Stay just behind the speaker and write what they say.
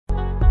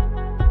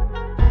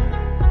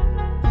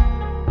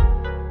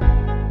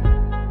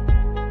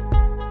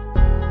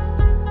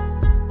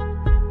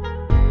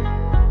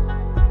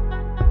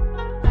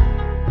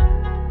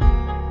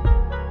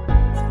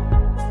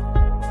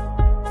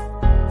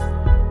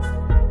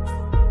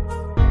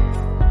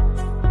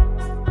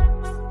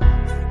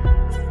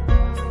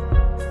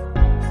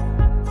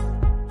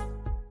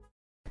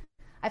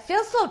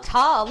so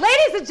tall.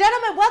 Ladies and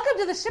gentlemen, welcome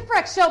to the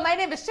Shipwreck Show. My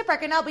name is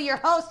Shipwreck, and I'll be your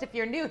host if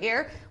you're new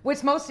here,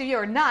 which most of you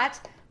are not,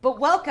 but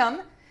welcome.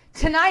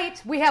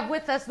 Tonight, we have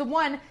with us the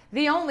one,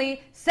 the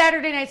only,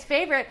 Saturday night's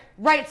favorite,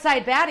 Right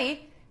Side Baddie.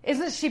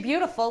 Isn't she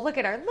beautiful? Look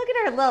at her. Look at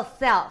her little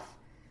self.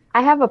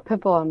 I have a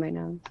pimple on my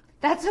nose.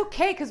 That's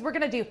okay, because we're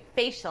going to do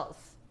facials.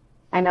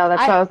 I know,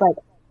 that's why I was like,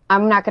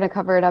 I'm not going to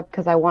cover it up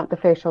because I want the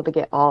facial to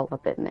get all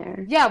up in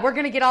there. Yeah, we're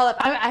going to get all up.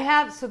 I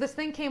have, so this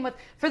thing came with,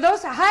 for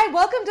those, hi,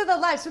 welcome to the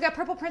live. So we got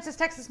Purple Princess,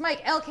 Texas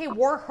Mike, LK,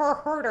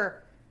 Warhoarder.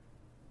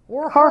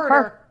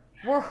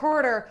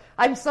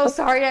 I'm so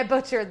sorry I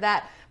butchered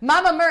that.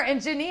 Mama Mer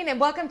and Janine, and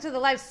welcome to the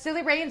live.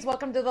 Silly Rains,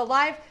 welcome to the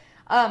live.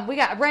 We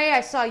got Ray,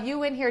 I saw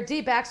you in here.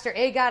 D. Baxter,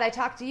 A. God, I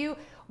talked to you.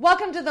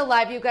 Welcome to the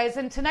live, you guys.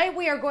 And tonight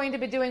we are going to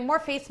be doing more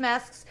face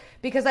masks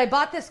because I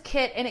bought this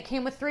kit and it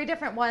came with 3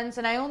 different ones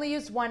and I only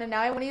used one and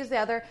now I want to use the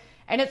other.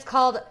 And it's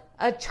called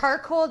a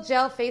charcoal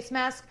gel face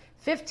mask,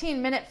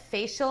 15-minute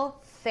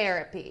facial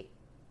therapy.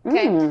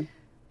 Okay?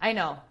 I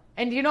know.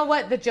 And you know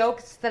what? The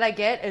jokes that I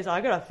get is, I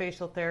got a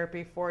facial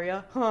therapy for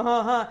you.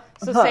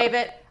 So save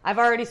it. I've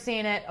already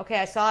seen it. Okay,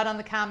 I saw it on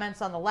the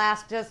comments on the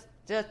last. Just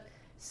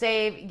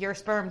save your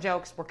sperm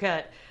jokes. We're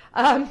good.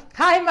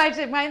 Hi,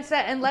 Magic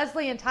Mindset and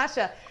Leslie and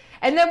Tasha.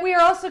 And then we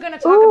are also going to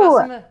talk about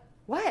some of...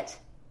 What?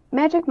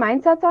 Magic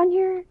Mindset's on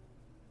here?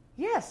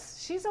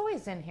 Yes, she's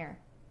always in here.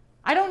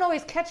 I don't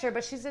always catch her,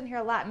 but she's in here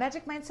a lot.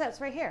 Magic Mindset's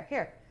right here.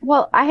 Here.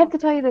 Well, I have to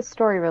tell you this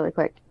story really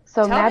quick.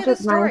 So Tell Magic me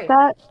the story.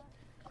 Mindset,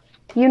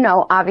 you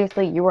know,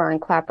 obviously you were on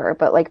Clapper,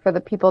 but like for the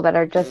people that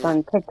are just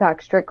on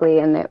TikTok strictly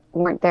and that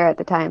weren't there at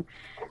the time,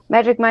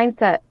 Magic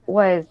Mindset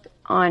was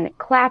on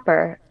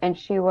Clapper and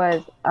she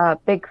was a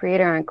big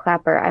creator on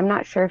Clapper. I'm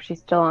not sure if she's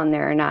still on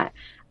there or not.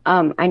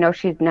 I know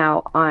she's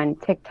now on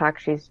TikTok.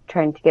 She's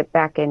trying to get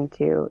back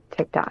into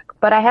TikTok,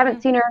 but I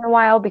haven't seen her in a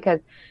while because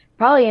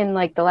probably in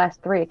like the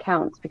last 3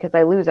 accounts because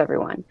I lose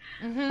everyone.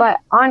 But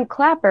on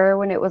Clapper,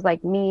 when it was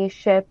like me,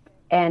 Ship,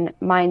 and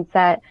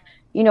Mindset,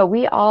 you know,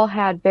 we all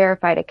had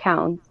verified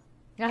accounts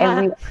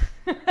and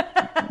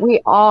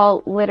we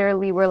all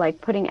literally were like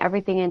putting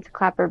everything into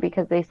Clapper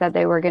because they said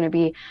they were going to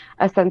be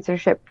a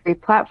censorship-free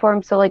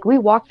platform. So like we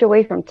walked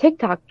away from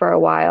TikTok for a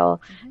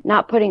while,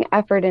 not putting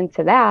effort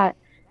into that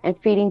and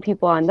feeding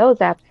people on those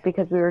apps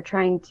because we were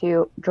trying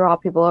to draw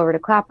people over to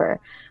Clapper.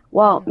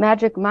 Well,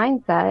 Magic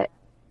Mindset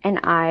and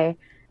I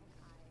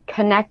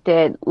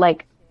connected.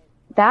 Like,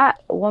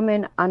 that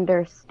woman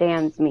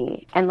understands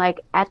me. And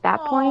like at that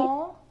point,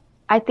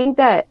 I think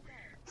that,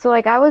 so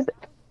like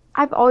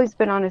I've always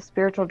been on a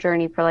spiritual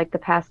journey for like the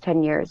past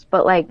 10 years,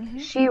 but like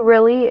she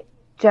really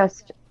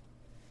just,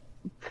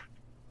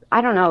 I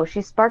don't know,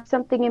 she sparked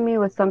something in me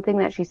with something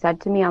that she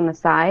said to me on the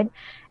side.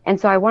 And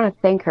so I want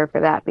to thank her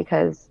for that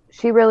because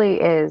she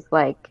really is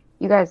like,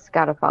 you guys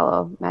got to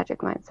follow Magic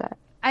Mindset.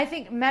 I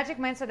think Magic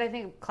Mindset, I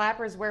think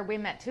Clapper is where we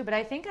met too, but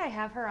I think I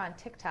have her on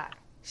TikTok.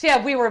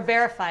 Yeah, we were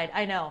verified.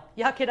 I know.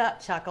 Yuck it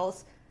up,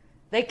 Chuckles.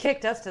 They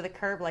kicked us to the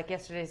curb like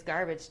yesterday's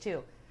garbage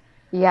too.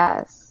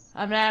 Yes.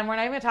 I mean, we're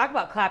not even going to talk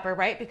about Clapper,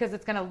 right? Because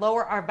it's going to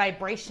lower our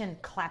vibration,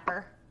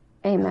 Clapper.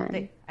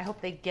 Amen. I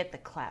hope they get the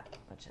clap.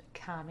 Bunch of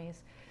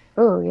commies.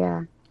 Oh,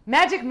 yeah.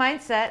 Magic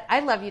Mindset, I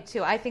love you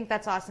too. I think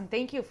that's awesome.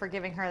 Thank you for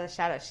giving her the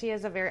shout out. She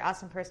is a very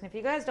awesome person. If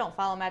you guys don't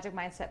follow Magic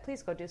Mindset,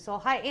 please go do so.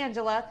 Hi,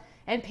 Angela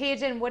and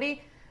Paige and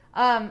Woody.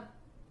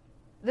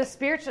 The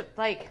spiritual,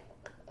 like,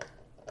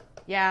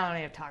 yeah, I don't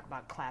even talk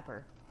about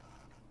Clapper.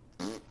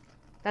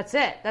 That's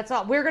it. That's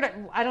all.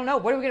 I don't know.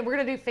 We're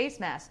going to do face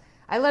masks.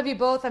 I love you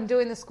both. I'm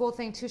doing the school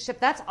thing too, Ship.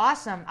 That's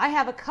awesome. I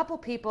have a couple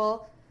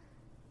people,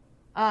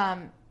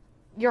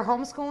 you're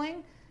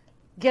homeschooling?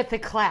 Get the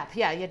clap.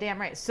 Yeah, you're damn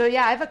right. So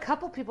yeah, I have a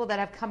couple people that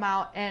have come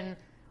out and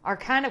are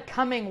kind of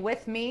coming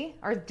with me,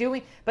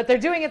 but they're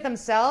doing it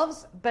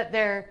themselves, but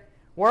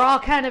we're all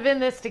kind of in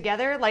this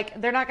together.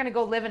 Like, they're not going to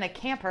go live in a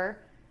camper,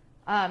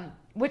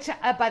 which,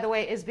 by the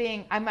way,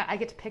 I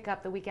get to pick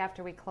up the week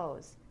after we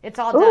close. It's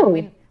all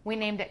done. We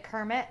named it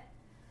Kermit.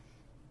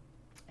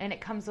 And it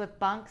comes with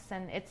bunks,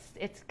 and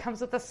it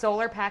comes with a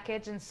solar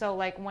package. And so,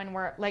 when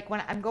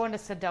I'm going to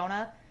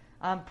Sedona,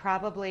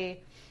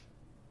 probably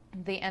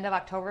the end of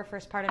October,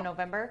 first part of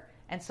November,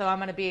 and so I'm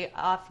going to be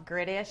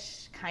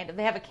off-grid-ish, kind of.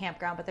 They have a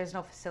campground, but there's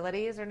no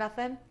facilities or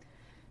nothing.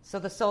 So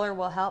the solar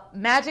will help.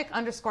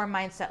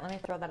 Magic_mindset. Let me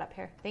throw that up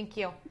here. Thank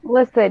you.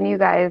 Listen, you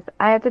guys,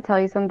 I have to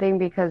tell you something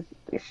because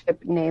Ship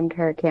named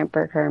her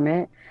camper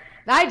Kermit.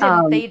 I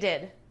didn't. They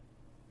did.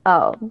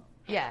 Oh.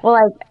 Yeah. Well,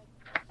 like,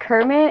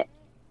 Kermit,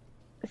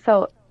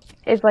 so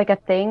is like a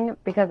thing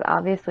because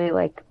obviously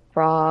like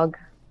frog,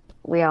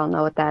 we all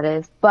know what that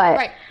is. But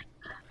right.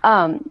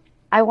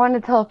 I want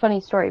to tell a funny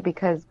story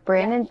because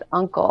Brandon's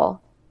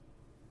uncle,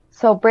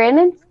 so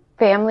Brandon's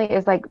family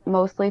is like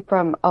mostly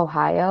from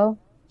Ohio.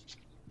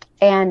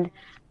 And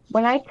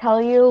when I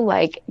tell you,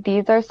 like,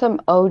 these are some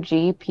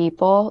OG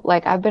people,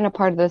 like, I've been a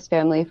part of this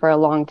family for a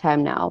long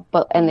time now,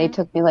 and they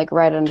took me like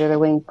right under the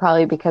wing,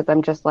 probably because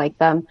I'm just like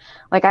them.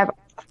 Like, I've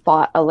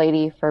fought a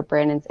lady for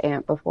Brandon's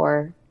aunt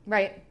before.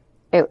 Right.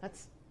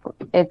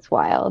 It's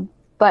wild.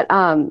 But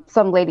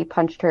some lady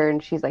punched her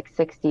and she's like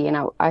 60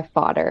 and I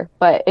fought her.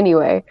 But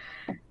anyway,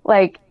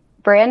 like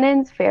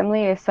Brandon's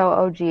family is so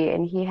OG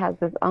and he has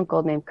this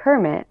uncle named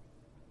Kermit.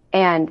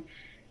 And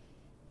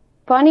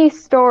funny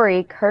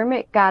story,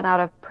 Kermit got out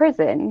of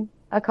prison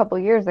a couple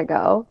years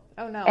ago.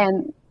 Oh no.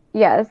 And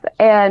yes,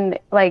 and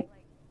like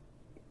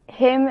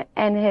him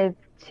and his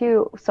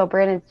so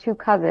Brandon's two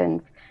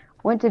cousins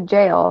went to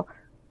jail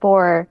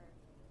for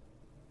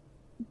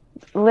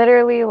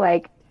literally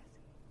like,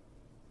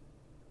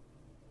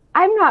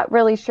 I'm not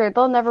really sure.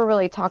 They'll never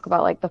really talk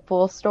about like the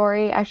full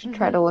story. I should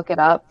try to look it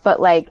up. But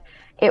like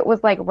it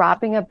was like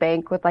robbing a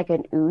bank with like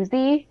an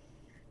Uzi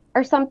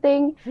or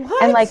something.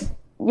 What? And like,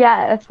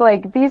 yeah, it's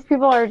like these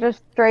people are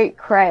just straight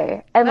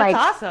cray. And That's like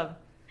awesome.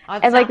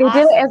 and like they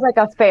did it as like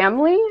a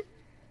family.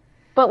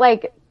 But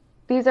like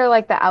these are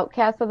like the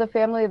outcasts of the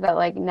family that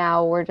like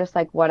now we're just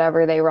like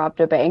whatever, they robbed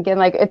a bank and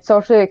like it's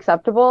socially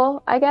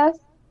acceptable, I guess.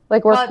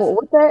 Like we're cool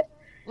with it.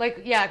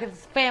 Like, yeah, because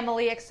it's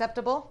family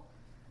acceptable.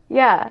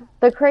 Yeah.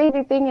 The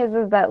crazy thing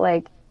is that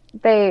like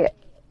they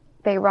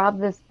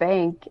robbed this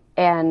bank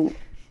and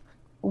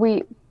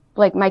we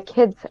like my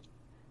kids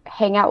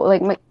hang out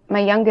with like my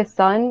youngest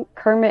son,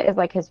 Kermit is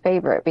like his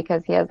favorite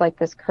because he has like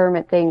this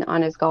Kermit thing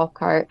on his golf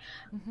cart.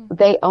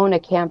 They own a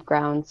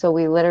campground, so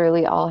we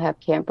literally all have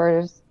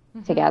campers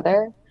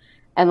together.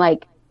 And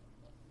like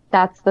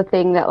that's the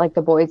thing that like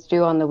the boys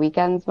do on the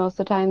weekends most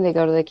of the time. They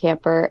go to the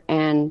camper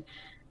and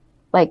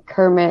like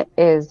Kermit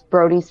is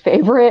Brody's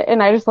favorite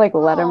and I just like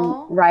let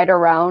him ride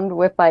around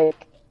with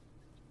like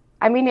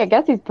I mean, I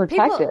guess he's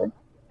protected.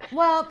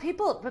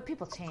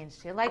 People change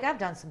too. Like I've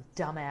done some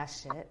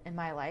dumbass shit in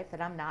my life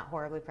that I'm not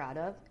horribly proud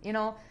of, you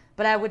know,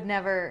 but I would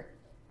never,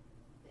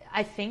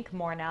 I think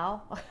more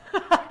now.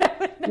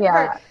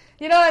 Yeah.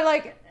 You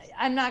know,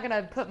 I'm not going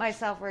to put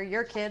myself or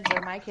your kids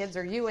or my kids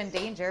or you in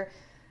danger.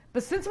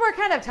 But since we're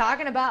kind of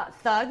talking about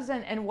thugs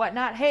and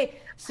whatnot, hey,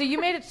 so you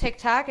made a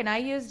TikTok and I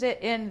used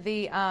it in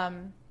the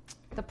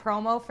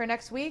promo for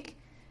next week.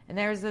 And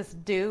there's this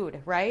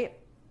dude, right?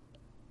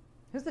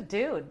 Who's the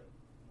dude?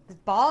 This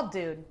bald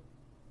dude.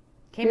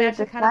 Came at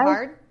you kind of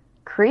hard.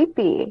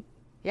 Creepy.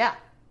 Yeah.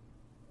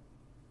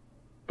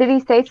 Did he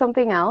say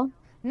something else?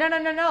 No.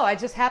 I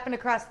just happened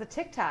across the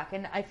TikTok,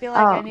 and I feel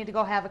like I need to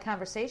go have a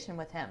conversation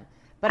with him.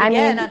 But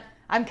again,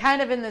 I'm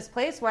kind of in this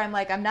place where I'm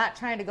like, I'm not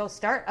trying to go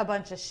start a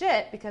bunch of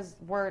shit because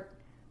we're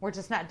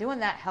just not doing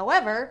that.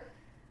 However,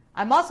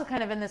 I'm also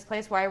kind of in this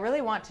place where I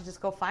really want to just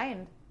go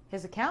find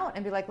his account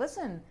and be like,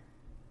 listen.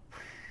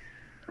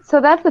 So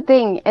that's the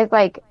thing is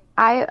like,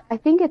 I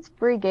think it's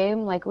free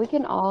game. Like we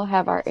can all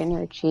have our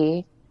inner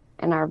chi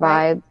and our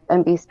vibes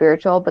and be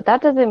spiritual, but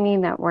that doesn't mean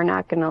that we're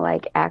not going to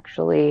like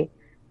actually.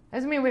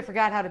 Doesn't mean we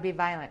forgot how to be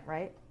violent,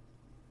 right?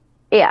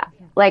 Yeah.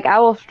 Like I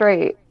will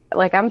straight,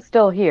 like I'm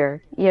still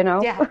here, you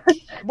know? Yeah.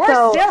 We're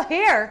still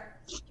here.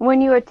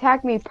 When you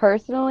attack me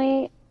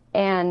personally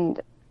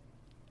and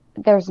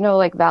there's no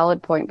like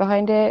valid point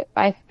behind it,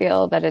 I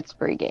feel that it's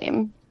free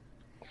game.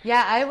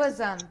 Yeah,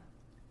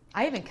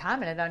 I even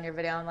commented on your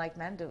video. I'm like,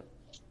 man,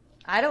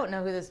 I don't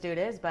know who this dude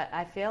is, but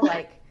I feel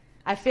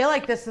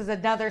like this is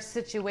another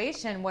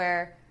situation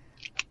where,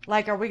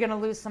 like, are we going to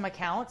lose some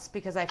accounts?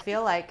 Because I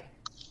feel like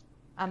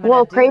I'm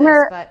going to do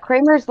this, but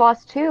Kramer's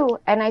lost too,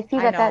 and I see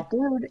that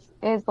dude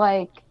is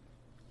like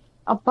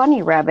a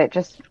bunny rabbit,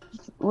 just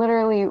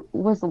literally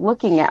was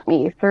looking at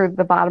me through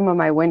the bottom of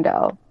my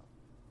window.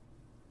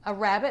 A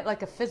rabbit,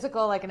 like a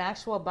physical, like an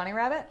actual bunny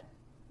rabbit?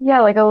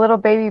 Yeah, like a little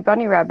baby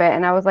bunny rabbit.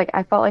 And I was like,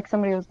 I felt like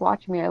somebody was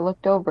watching me. I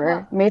looked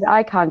over, made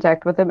eye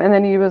contact with him, and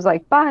then he was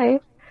like,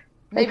 bye.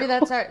 Maybe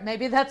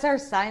that's our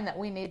sign that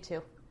we need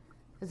to.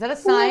 Is that a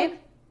sign?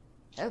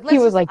 He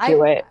was like,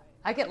 do it.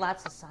 I get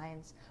lots of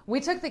signs.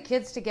 We took the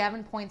kids to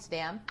Gavin Point's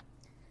Dam,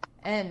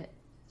 and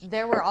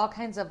there were all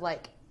kinds of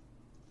like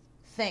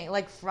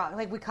like frog.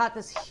 Like we caught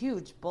this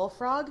huge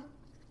bullfrog.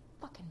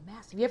 Fucking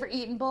massive. You ever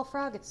eaten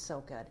bullfrog? It's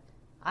so good.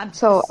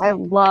 I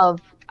love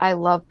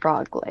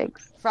frog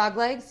legs. Frog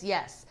legs,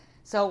 yes.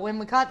 So when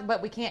we caught,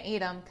 but we can't eat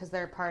them because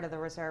they're part of the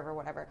reserve or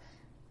whatever.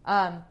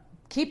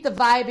 Keep the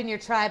vibe in your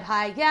tribe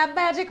high. Yeah,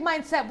 magic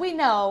mindset. We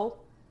know.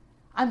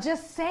 I'm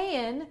just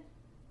saying.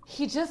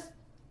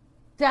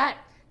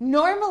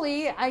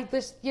 Normally I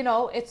just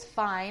it's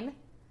fine,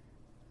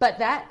 but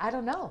that I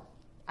don't know.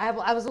 I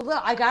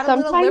got a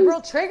little liberal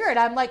triggered.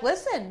 I'm like,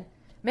 listen,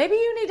 maybe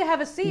you need to have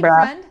a seat,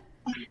 friend.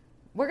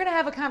 We're gonna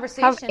have a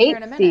conversation here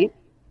in a minute. Seats.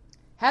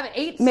 Have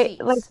 8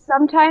 seats. Like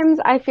sometimes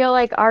I feel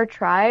like our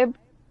tribe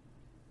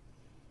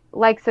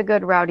likes a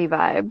good rowdy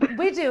vibe.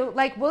 We do.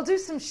 Like we'll do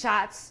some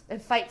shots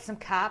and fight some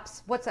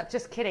cops. What's up?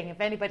 Just kidding.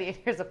 If anybody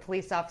here's a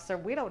police officer,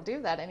 we don't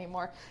do that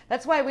anymore.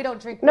 That's why we don't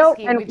drink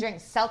whiskey. We drink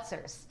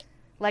seltzers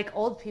like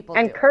old people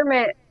do. And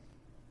Kermit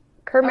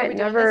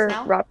never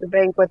robbed the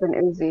bank with an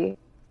Uzi.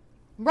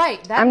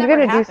 Right. That I'm never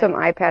gonna happened. do some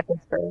eye patches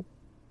first.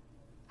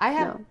 I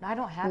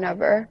don't have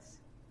never.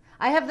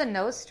 I have the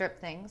nose strip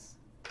things.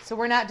 So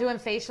we're not doing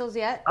facials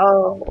yet?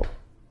 Oh.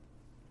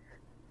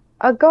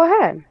 Go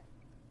ahead.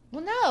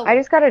 Well, no. I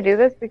just got to do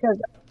this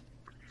because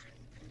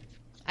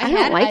I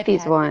don't like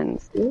these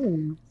ones.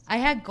 Ooh, I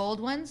had gold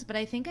ones, but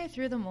I think I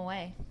threw them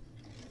away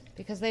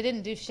because they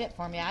didn't do shit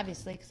for me,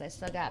 obviously, because I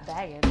still got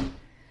baggage.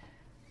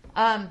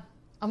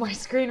 On my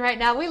screen right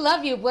now. We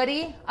love you,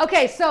 Woody.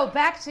 Okay, so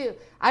back to,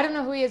 I don't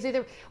know who he is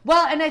either.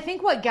 Well, and I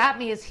think what got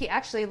me is he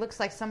actually looks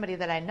like somebody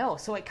that I know.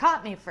 So it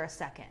caught me for a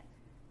second.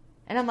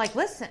 And I'm like,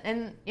 listen,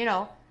 and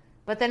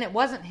but then it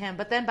wasn't him.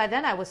 But then by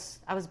then I was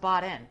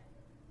bought in.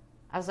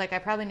 I was like, I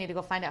probably need to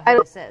go find out who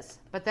this is.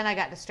 But then I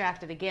got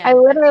distracted again. I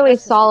literally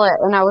saw it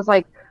and I was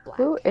like,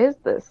 who is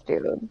this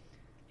dude?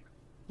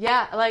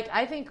 Yeah, like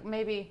I think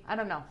maybe, I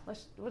don't know.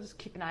 We'll just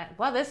keep an eye.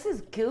 Well, this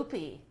is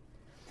goopy.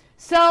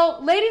 So,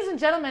 ladies and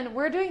gentlemen,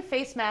 we're doing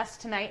face masks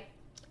tonight.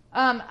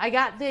 I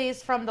got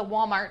these from the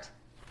Walmart.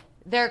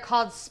 They're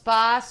called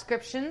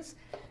Spa-scriptions.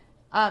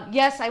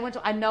 Yes,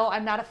 I know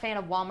I'm not a fan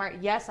of Walmart.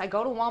 Yes, I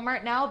go to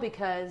Walmart now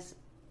because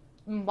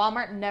the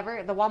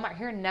Walmart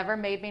here never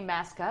made me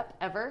mask up,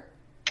 ever.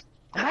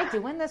 Am I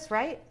doing this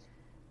right?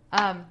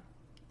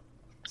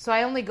 So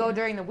I only go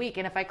during the week.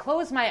 And if I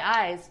close my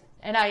eyes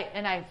and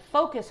I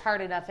focus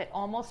hard enough, it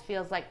almost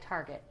feels like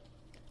Target.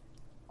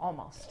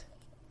 Almost.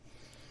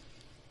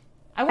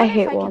 I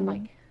hate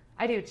Walmart.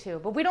 I do too,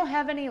 but we don't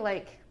have any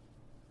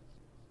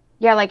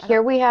Yeah, like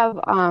here we have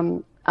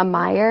a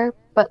Meijer,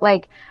 but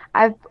like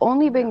I've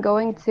only been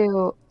going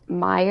to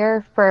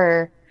Meijer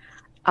for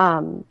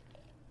Meijer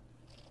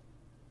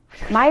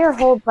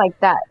holds like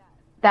that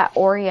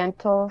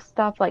Oriental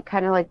stuff, like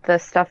kind of like the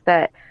stuff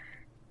that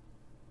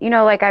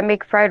like I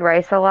make fried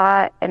rice a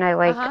lot and I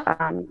like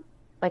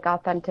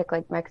authentic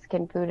like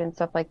Mexican food and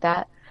stuff like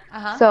that.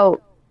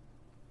 So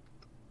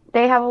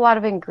they have a lot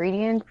of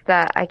ingredients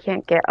that I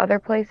can't get other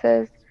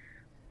places.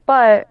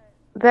 But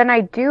then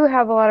I do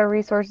have a lot of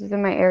resources in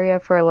my area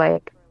for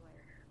like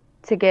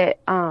to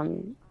get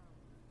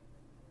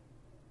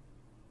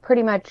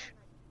pretty much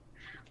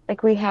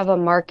like we have a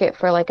market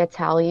for like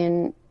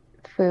Italian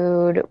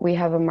food. We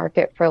have a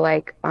market for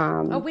like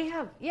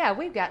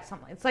we've got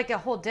something. It's like a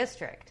whole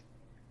district.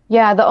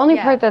 Yeah, the only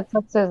part that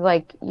sucks is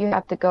like you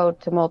have to go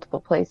to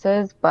multiple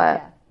places, but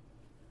yeah.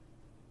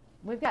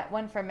 We've got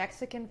one for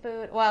Mexican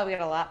food. Well, we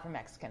got a lot for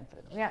Mexican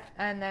food. Yeah,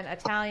 and then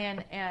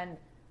Italian and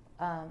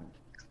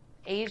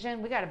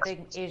Asian. We got a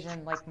big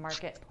Asian like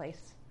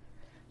marketplace,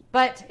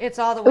 but it's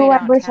all the way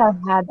downtown. I wish I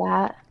had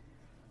that.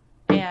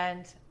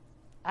 And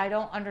I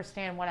don't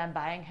understand what I'm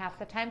buying half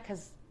the time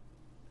because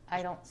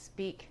I don't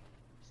speak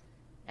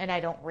and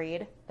I don't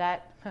read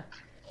that.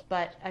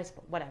 But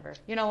whatever.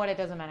 You know what? It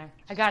doesn't matter.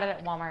 I got it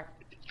at Walmart.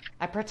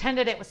 I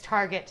pretended it was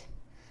Target.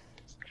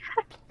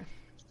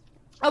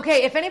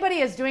 Okay, if anybody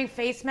is doing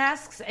face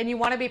masks and you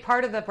want to be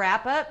part of the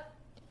wrap-up,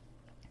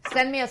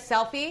 send me a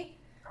selfie.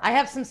 I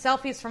have some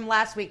selfies from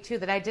last week, too,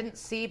 that I didn't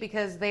see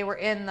because they were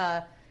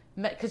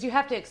because you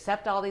have to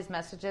accept all these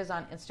messages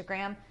on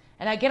Instagram,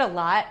 and I get a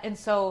lot, and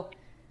so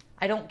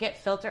I don't get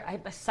filtered.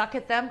 I suck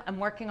at them. I'm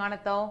working on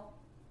it, though.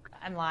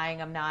 I'm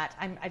lying. I'm not.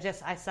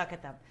 I suck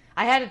at them.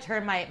 I had to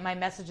turn my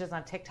messages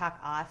on TikTok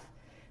off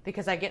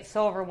because I get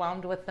so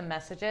overwhelmed with the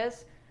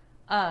messages.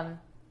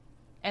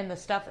 And the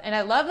stuff, and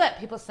I love that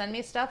people send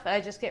me stuff.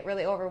 I just get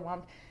really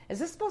overwhelmed. Is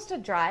this supposed to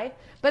dry?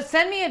 But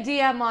send me a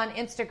DM on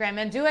Instagram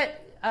and do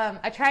it.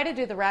 I try to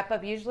do the wrap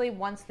up usually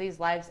once these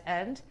lives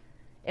end,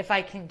 if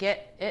I can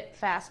get it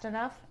fast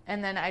enough,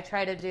 and then I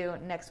try to do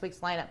next week's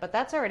lineup. But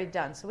that's already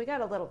done, so we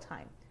got a little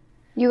time.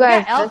 You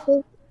guys,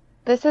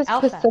 this is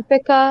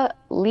Pacifica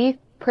Leaf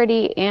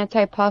Pretty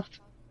Anti-Puff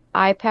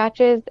eye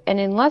patches,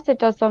 and unless it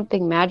does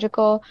something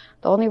magical,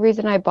 the only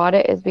reason I bought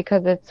it is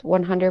because it's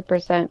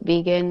 100%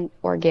 vegan,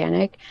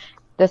 organic.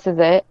 This is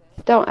it.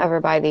 Don't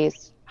ever buy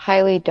these.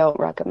 Highly don't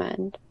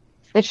recommend.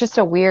 It's just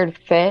a weird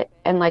fit,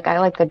 and like I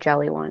like the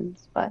jelly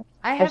ones, but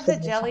I have the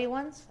jelly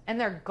ones, and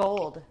they're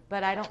gold,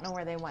 but I don't know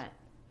where they went.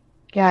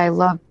 Yeah, I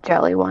love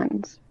jelly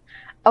ones.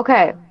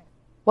 Okay,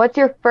 what's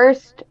your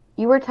first?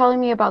 You were telling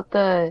me about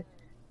the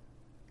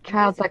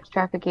child sex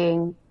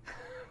trafficking.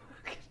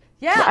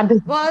 Yeah,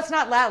 well, it's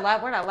not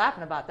loud. We're not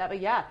laughing about that, but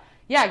yeah.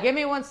 Give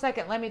me 1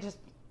 second. Let me just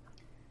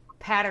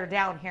pat her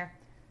down here.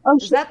 Oh,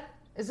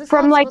 is this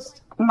from like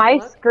my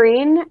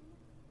screen?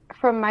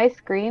 From my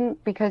screen,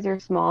 because you're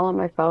small on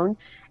my phone,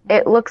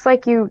 it looks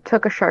like you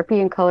took a Sharpie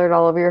and colored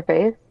all over your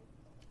face.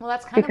 Well,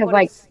 that's kind of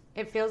what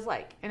it feels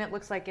like, and it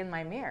looks like in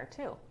my mirror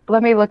too.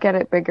 Let me look at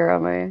it bigger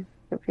on my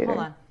computer.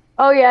 Hold on.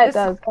 Oh yeah, it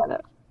does kind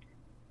of.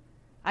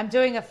 I'm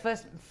doing a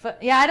foot.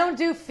 Yeah, I don't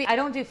do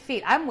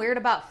feet. I'm weird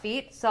about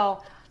feet,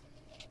 so.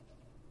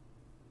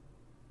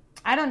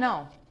 I don't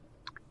know.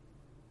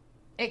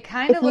 It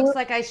kind of looks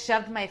like I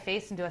shoved my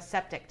face into a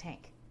septic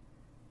tank.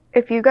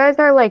 If you guys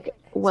are like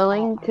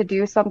willing to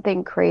do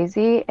something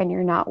crazy and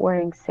you're not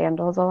wearing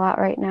sandals a lot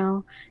right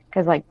now,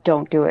 because like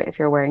don't do it if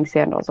you're wearing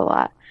sandals a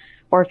lot,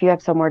 or if you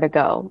have somewhere to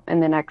go in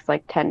the next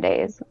like 10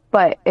 days.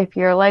 But if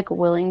you're like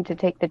willing to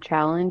take the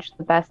challenge,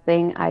 the best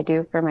thing I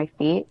do for my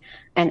feet,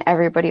 and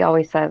everybody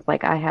always says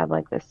like I have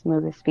like the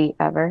smoothest feet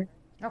ever.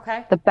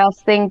 Okay. The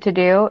best thing to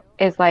do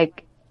is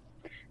like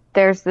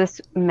there's this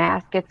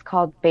mask, it's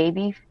called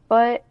Baby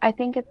Foot, I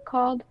think it's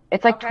called.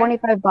 It's like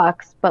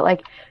 $25, but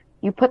like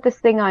you put this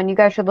thing on, you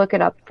guys should look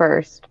it up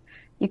first.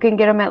 You can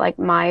get them at like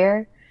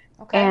Meijer,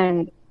 Okay.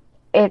 and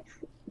it's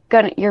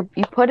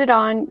you put it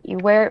on, you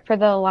wear it for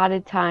the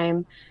allotted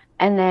time,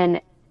 and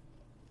then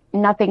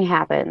nothing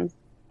happens.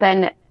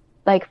 Then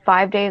like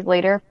 5 days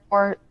later,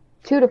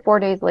 2 to 4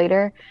 days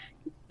later,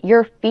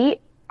 your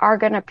feet are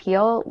gonna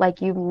peel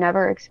like you've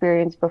never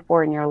experienced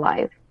before in your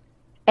life.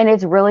 And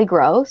it's really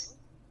gross,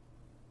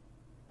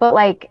 but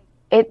like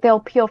they'll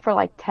peel for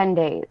like 10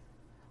 days.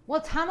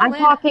 Well, Tama I'm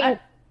Lynn, talking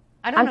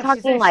I don't I'm know if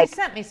she's talking there. She like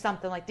sent me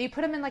something like, do you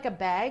put them in like a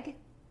bag?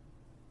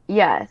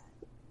 yes.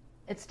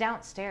 It's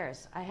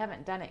downstairs. I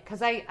haven't done it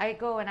because I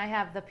go and I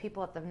have the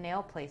people at the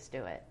nail place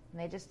do it,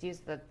 and they just use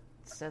the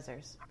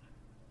scissors.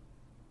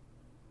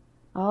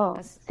 Oh.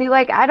 That's, See,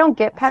 like I don't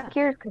get that's not.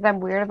 pedicures because I'm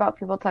weird about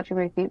people touching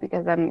my feet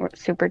because I'm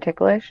super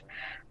ticklish.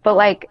 But Oh,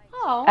 like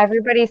oh.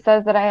 everybody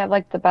says that I have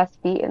like the best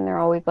feet and they're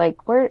always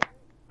like, "Where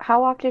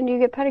how often do you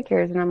get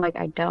pedicures?" And I'm like,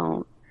 "I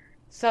don't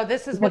So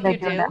this is because what I you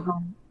do it at do.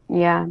 home."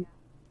 Yeah.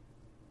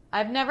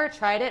 I've never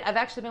tried it. I've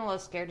actually been a little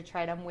scared to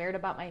try it. I'm weird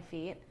about my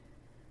feet.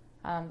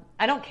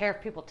 I don't care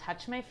if people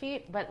touch my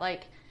feet, but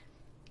like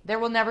there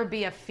will never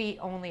be a feet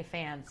only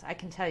fans. I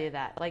can tell you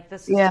that. Like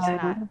this is just Yeah.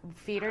 not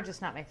feet are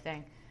just not my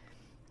thing.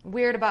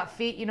 Weird about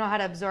feet. You know how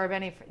to absorb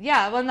any.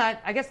 Yeah, well,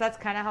 not. I guess that's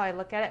kind of how I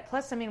look at it.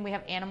 Plus, I mean, we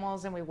have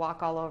animals and we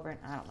walk all over. And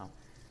I don't know.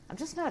 I'm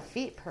just not a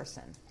feet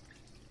person.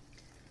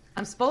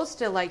 I'm supposed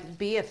to like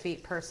be a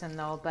feet person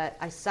though, but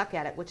I suck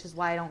at it, which is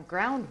why I don't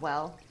ground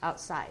well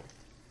outside.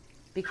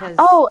 Because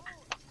Oh,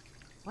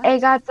 what?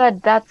 Agat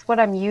said that's what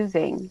I'm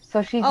using.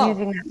 So she's Oh,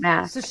 using that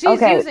so mask.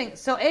 she's Okay. using.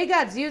 So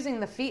Agod's using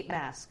the feet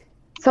mask.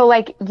 So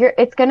like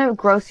it's gonna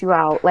gross you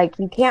out. Like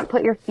you can't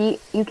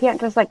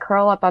just like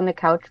curl up on the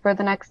couch for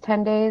the next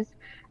 10 days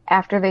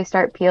after they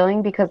start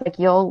peeling because like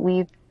you'll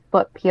leave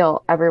foot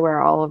peel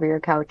everywhere all over your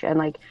couch. And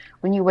like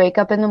when you wake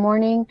up in the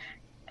morning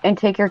and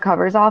take your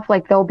covers off,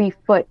 like there'll be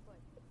foot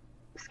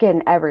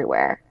skin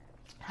everywhere.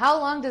 How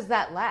long does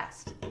that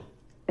last?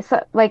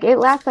 So like it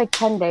lasts like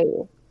 10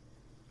 days.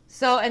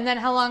 So, and then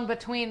how long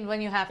between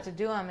when you have to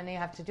do them and you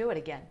have to do it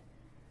again?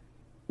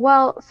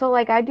 Well, so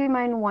like I do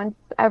mine once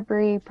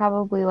every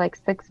probably like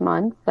 6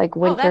 months, like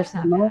Oh, winter, that's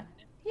not summer. bad.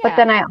 But Yeah.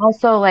 then I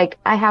also like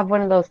I have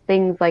one of those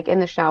things like in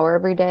the shower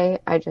every day.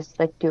 I just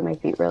like do my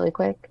feet really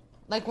quick.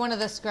 Like one of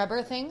the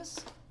scrubber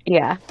things?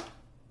 Yeah,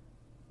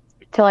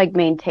 to like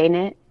maintain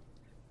it.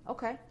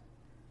 Okay.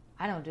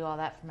 I don't do all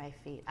that for my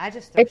feet. I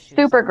just throw It's shoes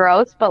super on.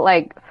 gross, but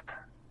like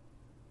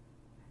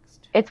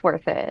it's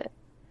worth it.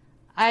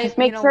 Just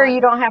You make know sure what?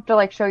 you don't have to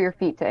like show your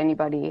feet to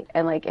anybody.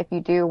 And like if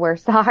you do, wear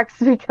socks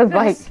because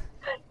like This,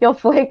 you'll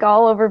flake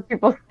all over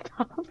people's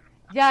stuff.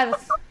 yeah,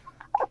 this,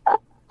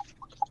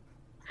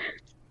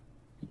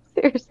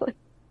 Seriously.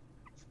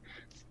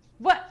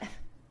 what?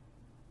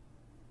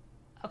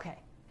 Okay.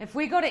 If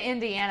we go to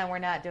Indiana, we're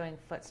not doing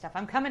foot stuff.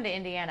 I'm coming to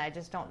Indiana. I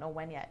just don't know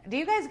when yet. Do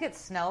you guys get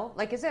snow?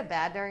 Like, is it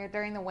bad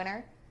during the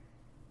winter?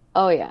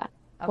 Oh yeah.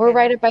 We're Okay,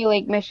 right then. up by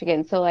Lake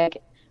Michigan, so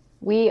like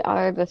we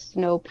are the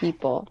snow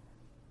people.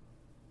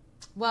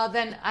 Well,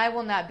 then I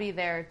will not be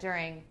there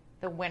during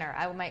the winter.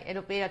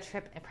 It'll be a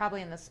trip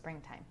probably in the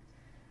springtime.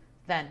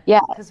 Then,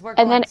 Yeah. because we're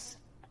And going. then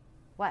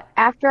What?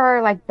 after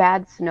our like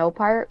bad snow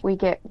part, we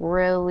get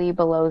really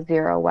below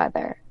zero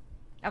weather.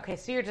 Okay,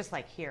 so you're just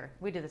like here.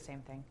 We do the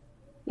same thing.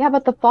 Yeah,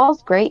 but the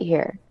fall's great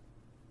here.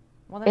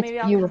 Well, then It's maybe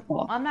I'll come.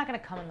 beautiful. I'm not going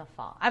to come in the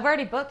fall. I've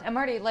already booked. I'm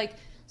already like,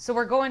 so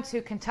we're going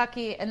to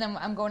Kentucky and then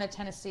I'm going to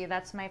Tennessee.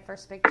 That's my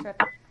first big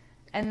trip.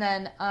 And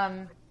then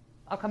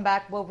I'll come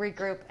back. We'll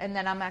regroup. And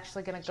then I'm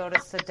actually going to go to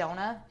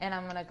Sedona and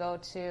I'm going to go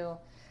to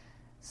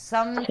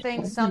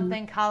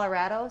something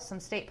Colorado, some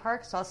state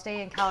park. So I'll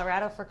stay in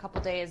Colorado for a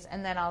couple days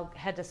and then I'll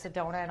head to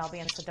Sedona and I'll be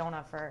in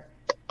Sedona for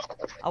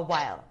a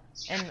while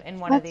in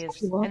one of That's these.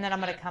 cool. And then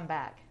I'm going to come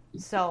back.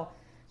 So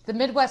the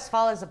Midwest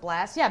fall is a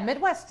blast. Yeah,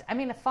 Midwest. I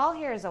mean, the fall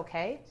here is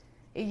okay.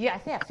 Yeah,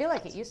 I feel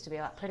like it used to be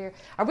a lot prettier.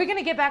 Are we going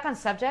to get back on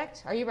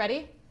subject? Are you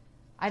ready?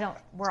 I don't.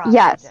 We're off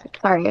Yes, subject.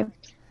 sorry.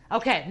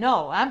 Okay.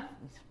 No, I'm.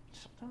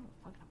 Don't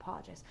fucking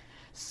apologize.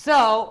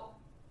 So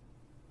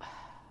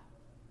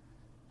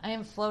I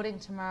am floating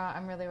tomorrow.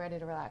 I'm really ready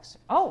to relax.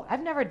 Oh,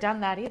 I've never done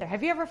that either.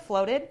 Have you ever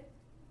floated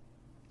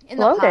in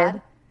the Floated.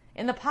 pod?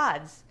 In the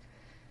pods?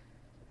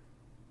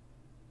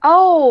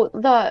 Oh,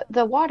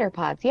 the water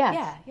pods. Yes.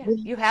 Yeah, yeah.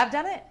 You have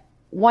done it?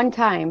 One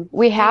time.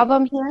 We have Hey,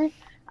 them here.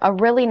 A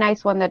really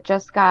nice one that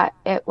just got,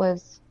 it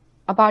was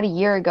about a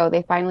year ago.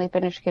 They finally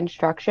finished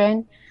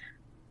construction.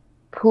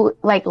 Who,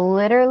 like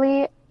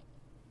literally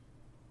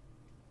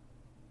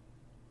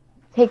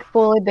take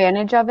full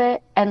advantage of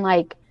it. And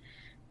like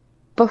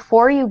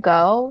before you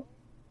go,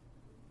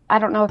 I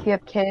don't know if you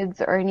have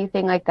kids or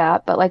anything like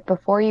that, but like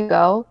before you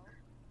go,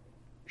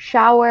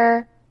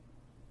 shower,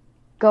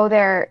 go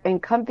there in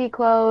comfy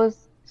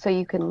clothes so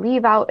you can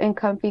leave out in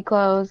comfy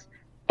clothes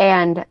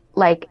and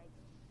like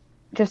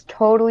just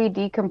totally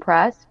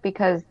decompress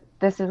because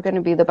this is going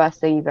to be the best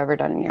thing you've ever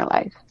done in your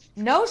life.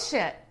 no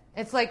shit.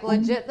 It's like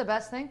Mhm. legit the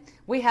best thing.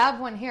 We have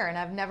one here and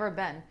I've never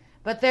been.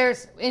 But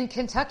there's in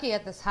Kentucky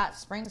at this hot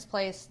springs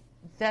place,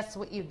 that's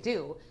what you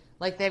do.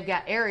 Like they've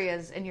got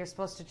areas and you're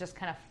supposed to just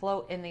kind of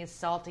float in these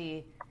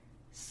salty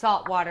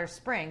saltwater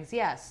springs.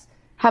 Yes.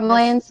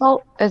 Himalayan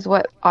salt is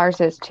what ours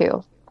is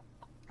too.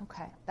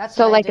 Okay. That's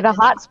So what I like did the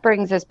hot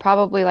springs is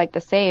probably like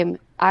the same.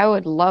 I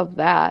would love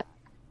that.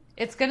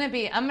 It's going to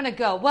be, I'm going to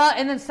go. Well,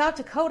 and then South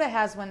Dakota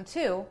has one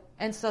too.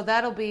 And so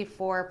that'll be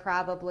for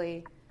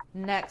probably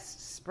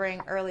next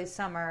spring, early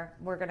summer.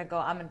 We're going to go,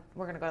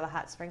 we're going to go to the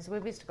hot springs. We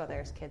used to go there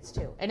as kids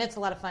too. And it's a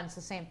lot of fun. It's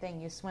the same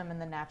thing. You swim in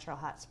the natural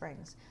hot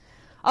springs.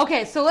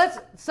 Okay.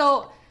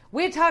 So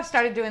we had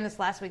started doing this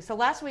last week. So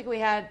last week we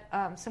had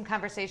some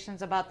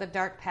conversations about the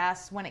dark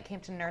past when it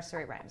came to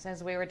nursery rhymes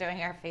as we were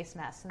doing our face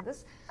masks. And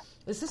this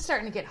is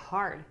starting to get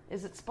hard.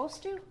 Is it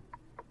supposed to?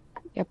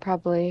 Yeah,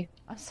 probably.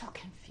 I'm so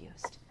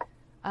confused.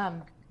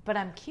 But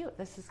I'm cute.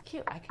 This is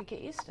cute. I could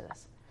get used to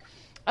this.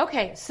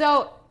 Okay,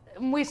 so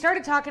we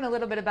started talking a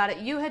little bit about it.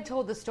 You had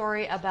told the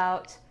story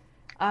about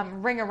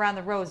Ring Around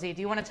the Rosie.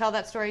 Do you want to tell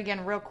that story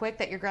again real quick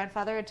that your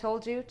grandfather had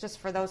told you, just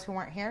for those who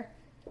weren't here?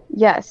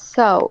 Yes.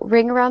 So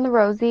Ring Around the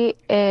Rosie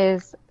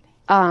is,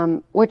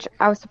 which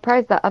I was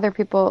surprised that other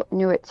people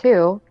knew it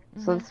too.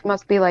 So this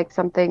must be like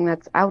something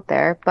that's out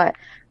there. But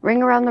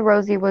Ring Around the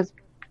Rosie was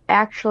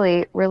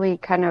actually really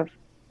kind of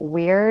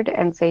weird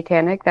and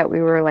satanic that we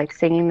were like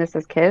singing this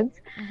as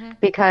kids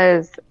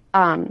because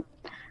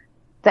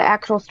the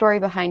actual story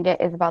behind it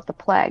is about the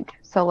plague.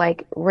 So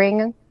like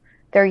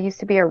there used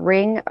to be a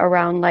ring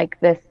around like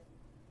this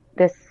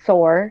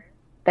sore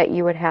that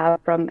you would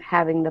have from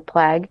having the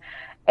plague,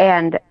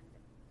 and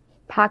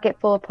pocket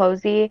full of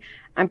posy,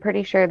 I'm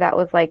pretty sure that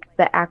was like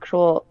the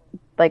actual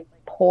like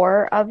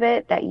pore of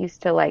it that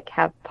used to like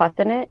have pus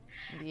in it.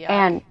 Yeah.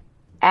 And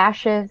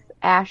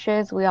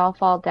ashes we all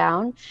fall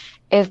down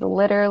is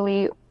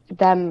literally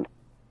them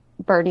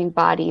burning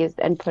bodies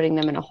and putting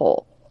them in a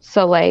hole.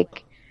 So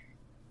like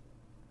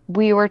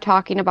we were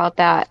talking about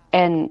that,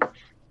 and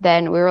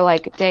then we were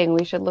like, dang,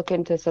 we should look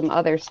into some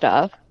other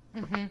stuff.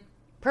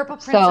 Purple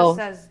Princess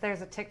says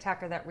there's a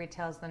TikToker that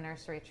retells the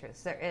nursery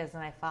truths. There is,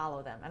 and I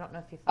follow them. I don't know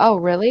if you follow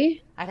them.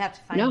 Really? I'd have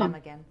to find them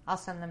again. I'll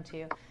send them to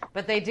you.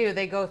 But they do.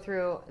 They've gone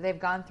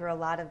through a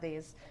lot of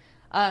these.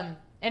 And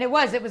it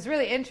was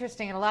really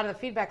interesting, and a lot of the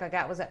feedback I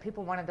got was that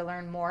people wanted to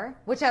learn more,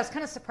 which I was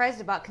kind of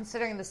surprised about,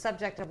 considering the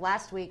subject of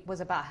last week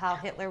was about how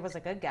Hitler was a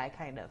good guy,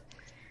 kind of.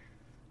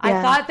 Yeah.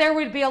 I thought there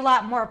would be a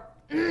lot more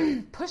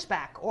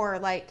pushback or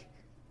like...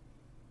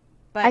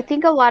 But I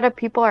think a lot of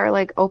people are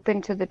like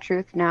open to the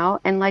truth now.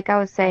 And like I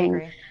was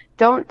saying,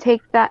 don't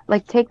take that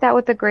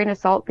with a grain of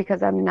salt,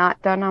 because I'm not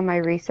done on my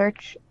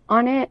research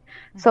on it.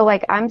 So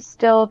like I'm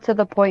still to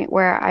the point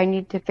where I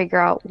need to figure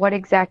out what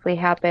exactly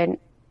happened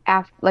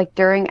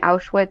during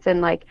Auschwitz.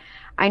 And like,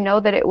 I know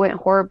that it went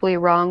horribly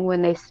wrong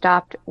when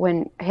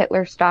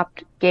Hitler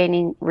stopped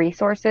gaining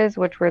resources,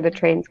 which were the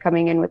trains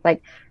coming in with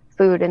like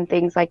food and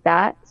things like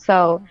that.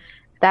 So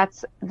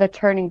that's the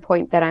turning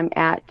point that I'm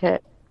at to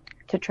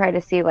try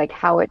to see like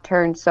how it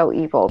turned so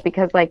evil,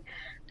 because like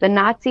the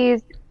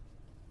Nazis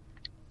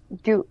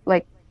do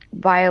like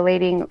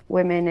violating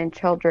women and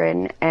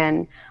children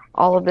and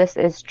all of this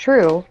is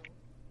true,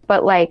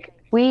 but like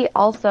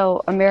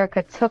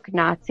America took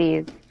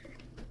Nazis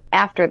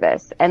after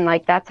this, and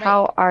like that's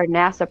how our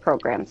NASA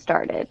program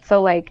started.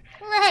 So like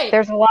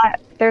there's a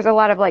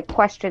lot of like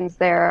questions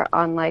there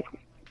on like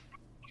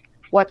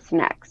what's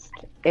next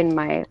in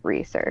my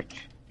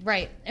research.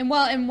 Right. And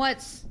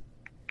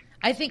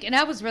I think, and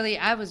I was really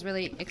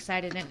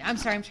excited, and I'm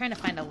sorry, I'm trying to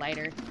find a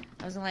lighter.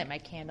 I was gonna light my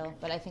candle,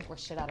 but I think we're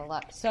shit out of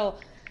luck. So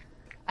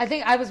I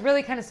think I was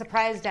really kind of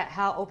surprised at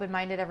how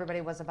open-minded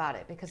everybody was about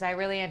it, because I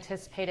really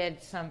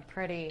anticipated some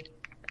pretty,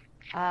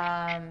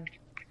 I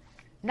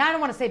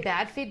don't want to say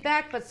bad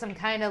feedback, but some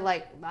kind of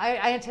like,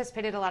 I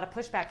anticipated a lot of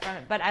pushback from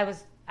it, but I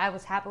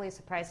was happily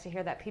surprised to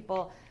hear that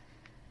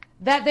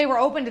that they were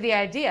open to the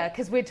idea,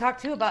 because we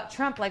talked too about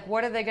Trump, like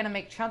what are they going to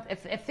make Trump,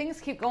 if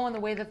things keep going the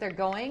way that they're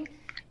going,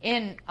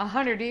 in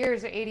 100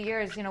 years or 80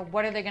 years,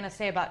 what are they going to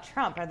say about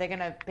Trump? Are they going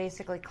to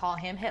basically call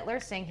him Hitler,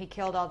 saying he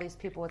killed all these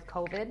people with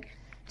COVID?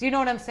 Do you know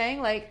what I'm saying?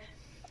 Like,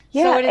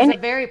 so it is a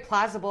very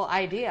plausible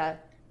idea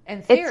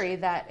and theory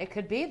that it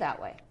could be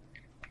that way.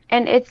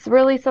 And it's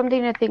really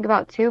something to think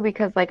about too,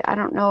 because like, I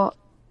don't know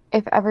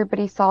if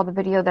everybody saw the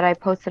video that I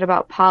posted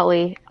about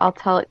Polly. I'll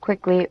tell it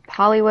quickly.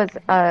 Polly was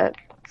a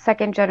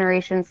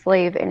second-generation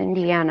slave in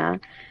Indiana,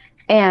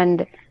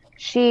 and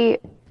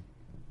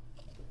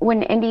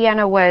when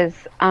Indiana was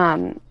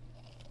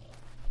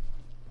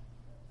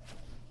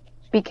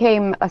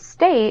became a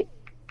state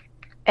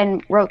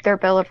and wrote their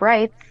Bill of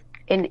Rights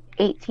in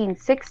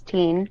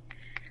 1816,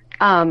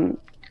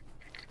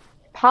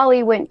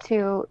 Polly went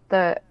to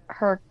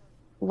her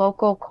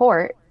local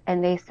court,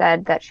 and they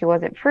said that she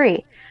wasn't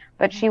free,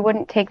 but she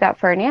wouldn't take that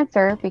for an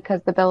answer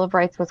because the Bill of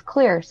Rights was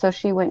clear. So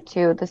she went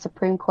to the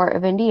Supreme Court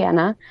of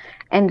Indiana,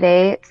 and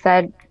they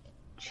said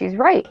she's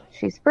right.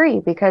 She's free,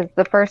 because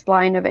the first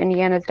line of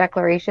Indiana's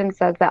Declaration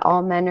says that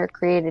all men are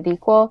created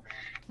equal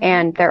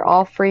and they're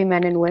all free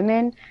men and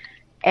women.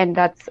 And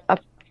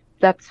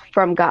that's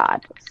from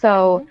God.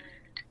 So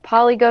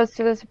Polly goes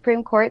to the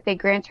Supreme Court. They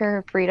grant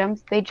her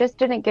freedoms. They just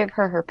didn't give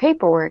her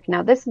paperwork.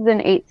 Now this is in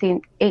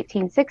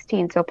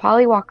 1816. So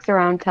Polly walks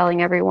around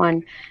telling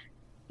everyone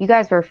you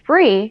guys were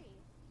free.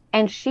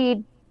 And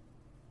she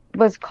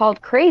was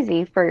called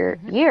crazy for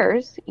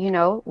years. You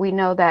know, we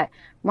know that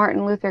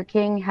Martin Luther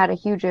King had a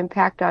huge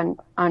impact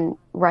on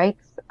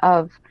rights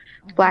of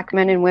Black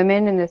men and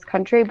women in this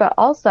country. But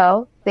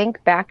also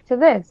think back to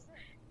this.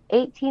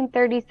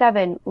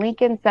 1837,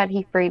 Lincoln said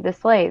he freed the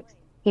slaves.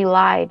 He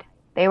lied.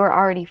 They were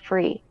already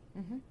free.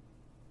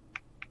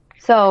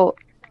 So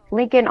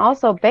Lincoln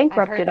also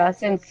bankrupted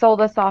us and sold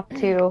us off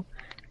to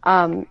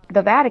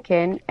the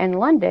Vatican and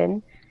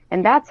London.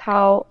 And that's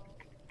how,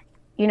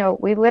 you know,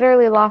 we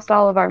literally lost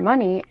all of our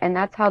money, and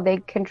that's how they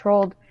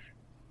controlled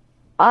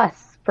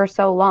us for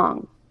so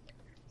long.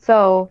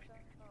 So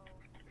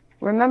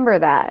remember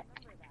that.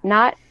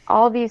 Not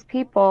all these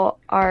people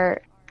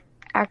are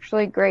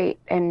actually great,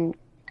 and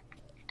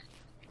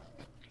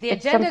the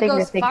agenda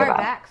goes far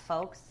back,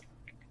 folks.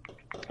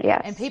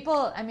 Yes. And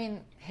people, I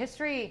mean,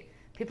 history,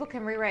 people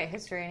can rewrite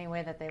history any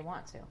way that they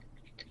want to.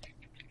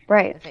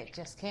 Right. If they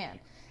just can.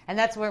 And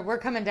that's where we're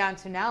coming down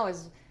to now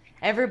is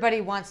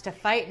everybody wants to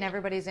fight, and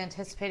everybody's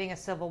anticipating a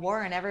civil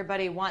war, and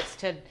everybody wants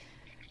to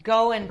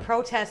go and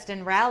protest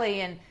and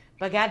rally,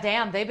 but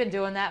goddamn, they've been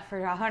doing that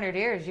for 100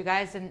 years, you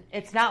guys, and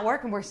it's not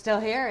working. We're still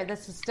here.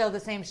 This is still the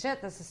same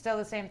shit. This is still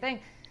the same thing.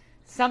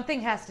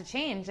 Something has to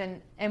change,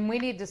 and we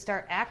need to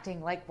start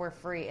acting like we're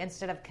free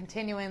instead of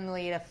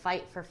continually to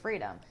fight for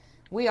freedom.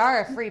 We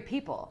are a free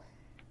people.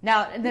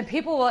 Now, and then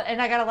people will,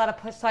 and I got a lot of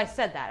push, so I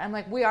said that. I'm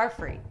like, we are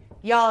free.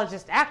 Y'all are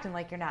just acting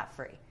like you're not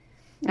free.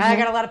 And I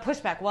got a lot of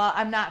pushback. Well,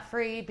 I'm not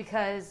free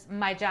because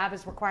my job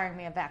is requiring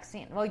me a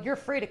vaccine. Well, you're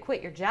free to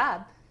quit your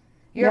job.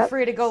 You're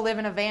free to go live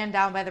in a van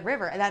down by the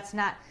river. That's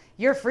not,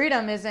 your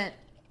freedom isn't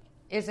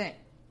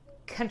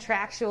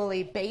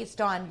contractually based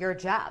on your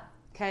job.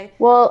 Okay.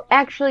 Well,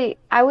 actually,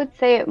 I would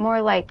say it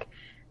more like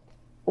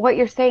what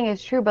you're saying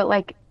is true, but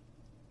like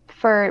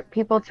for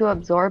people to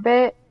absorb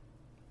it,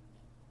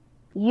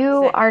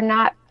 you are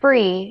not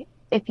free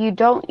if you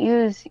don't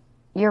use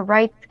your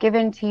rights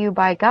given to you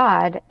by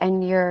God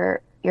and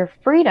your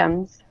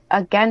freedoms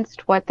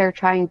against what they're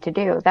trying to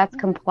do. That's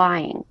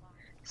complying.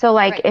 So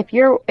like if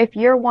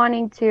you're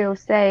wanting to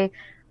say,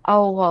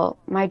 oh well,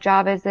 my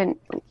job isn't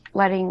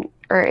letting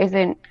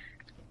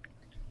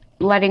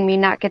me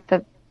not get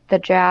the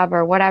jab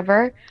or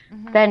whatever,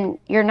 then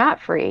you're not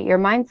free. Your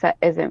mindset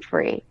isn't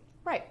free.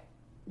 Right.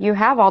 You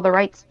have all the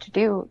rights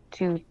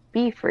to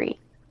be free.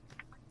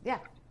 Yeah.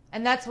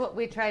 And that's what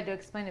we tried to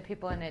explain to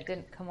people, and it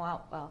didn't come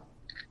out well.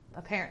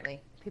 Apparently,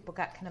 people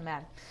got kind of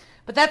mad.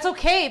 But that's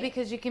okay,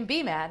 because you can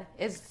be mad.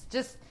 It's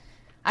just,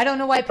 I don't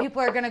know why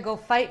people are going to go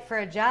fight for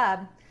a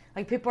job.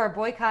 Like, people are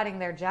boycotting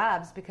their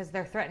jobs because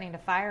they're threatening to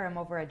fire them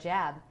over a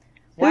jab.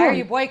 Why are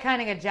you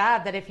boycotting a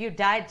job that if you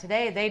died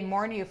today, they'd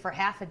mourn you for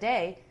half a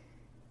day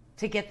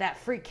to get that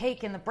free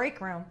cake in the break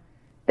room?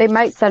 They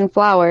might send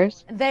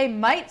flowers. They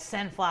might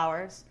send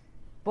flowers.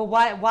 But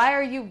why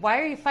are you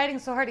fighting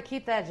so hard to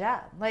keep that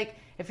job? Like,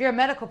 if you're a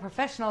medical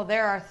professional,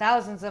 there are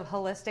thousands of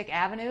holistic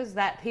avenues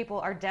that people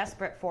are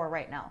desperate for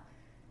right now.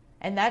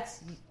 And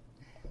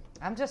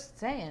I'm just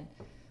saying.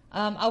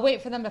 I'll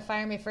wait for them to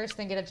fire me first,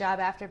 then get a job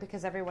after,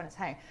 because everyone is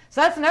hiring.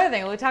 So that's another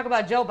thing. When we talk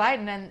about Joe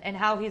Biden and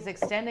how he's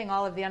extending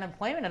all of the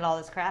unemployment and all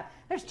this crap,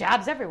 there's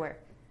jobs everywhere.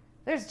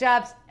 There's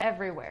jobs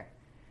everywhere.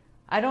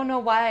 I don't know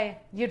why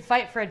you'd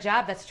fight for a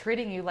job that's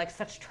treating you like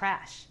such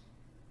trash.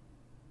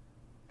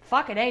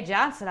 Fucking A.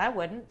 Johnson, I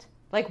wouldn't.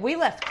 Like, we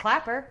left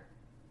Clapper.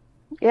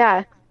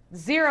 Yeah.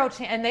 Zero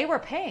chance. And they were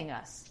paying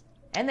us.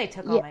 And they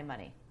took all my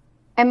money.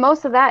 And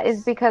most of that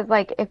is because,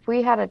 like, if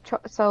we had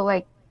so,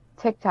 like,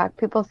 TikTok,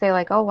 people say,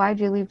 like, oh,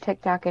 why'd you leave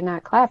TikTok and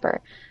not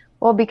Clapper?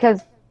 Well,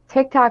 because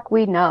TikTok,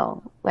 we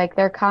know. Like,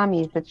 they're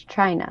commies. It's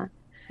China.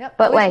 Yep.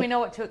 But, at least like, we know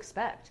what to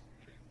expect.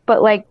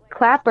 But, like,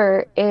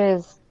 Clapper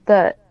is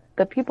the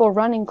people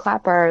running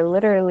Clapper are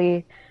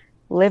literally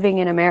living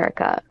in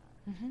America.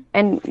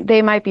 And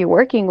they might be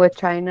working with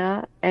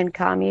China and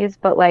commies,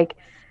 but, like,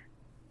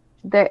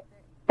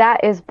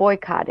 that is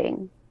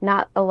boycotting,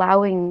 not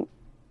allowing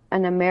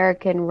an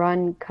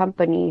American-run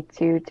company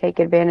to take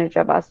advantage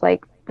of us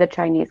like the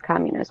Chinese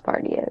Communist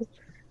Party is.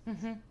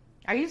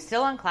 Are you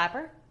still on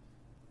Clapper?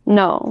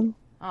 No.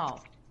 Oh,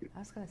 I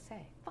was going to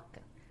say, fuck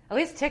it. At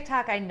least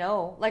TikTok, I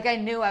know. Like, I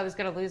knew I was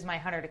going to lose my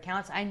 100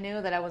 accounts. I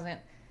knew that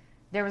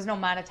there was no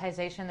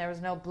monetization, there was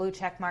no blue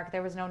check mark,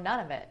 there was none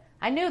of it.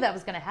 I knew that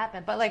was going to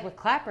happen. But, like, with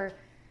Clapper,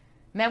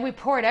 man, we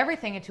poured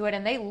everything into it,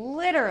 and they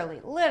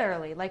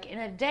literally, like, in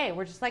a day,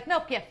 were just like,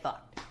 nope, get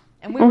fucked.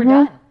 And we were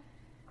done.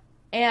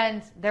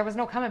 And there was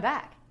no coming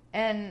back.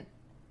 And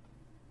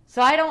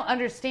so I don't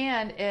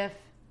understand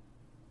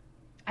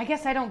I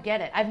guess I don't get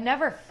it. I've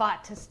never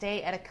fought to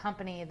stay at a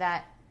company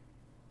that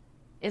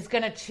is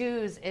going to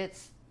choose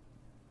its,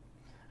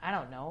 I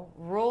don't know,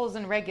 rules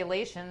and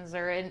regulations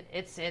or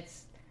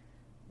its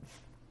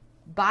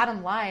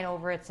bottom line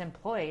over its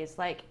employees.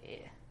 Like,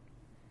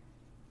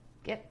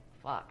 get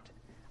fucked.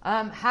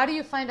 How do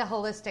you find a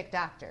holistic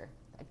doctor?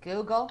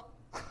 Google.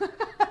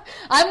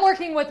 I'm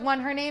working with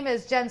one. Her name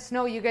is Jen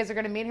Snow. You guys are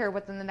going to meet her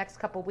within the next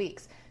couple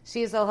weeks.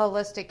 She's a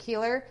holistic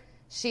healer.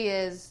 She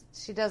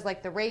does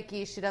like the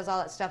Reiki, she does all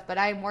that stuff, but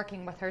I'm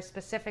working with her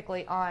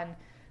specifically on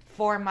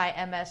for my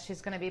MS.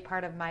 She's going to be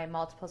part of my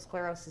multiple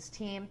sclerosis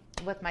team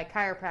with my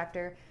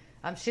chiropractor.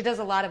 She does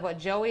a lot of what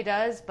Joey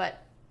does,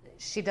 but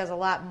she does a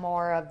lot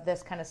more of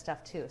this kind of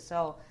stuff too.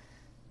 So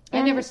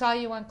I never saw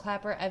you on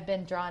Clapper. I've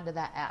been drawn to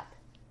that app.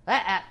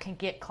 That app can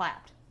get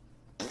clapped.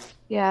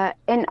 Yeah,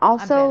 and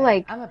also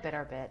like I'm a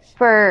bitter bitch.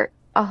 For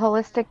a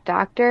holistic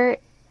doctor,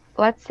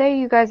 let's say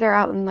you guys are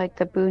out in like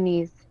the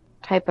boonies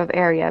type of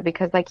area,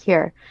 because like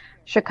here,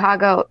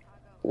 Chicago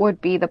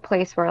would be the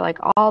place where like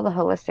all the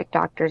holistic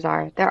doctors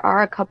are. There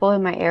are a couple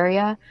in my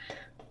area,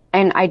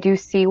 and I do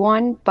see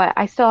one, but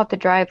I still have to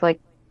drive like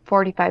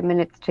 45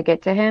 minutes to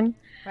get to him.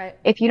 Right.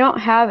 If you don't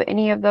have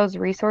any of those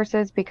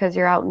resources because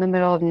you're out in the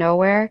middle of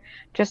nowhere,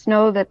 just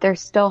know that there's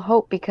still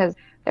hope, because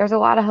there's a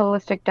lot of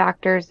holistic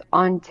doctors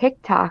on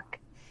TikTok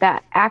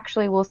that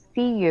actually will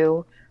see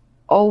you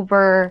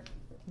over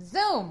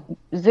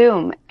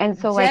Zoom. And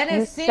so Jen like you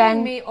is seeing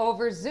send me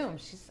over Zoom.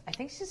 I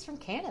think she's from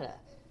Canada.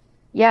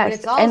 Yes. But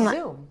it's all and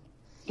Zoom.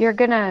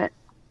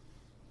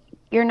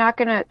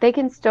 They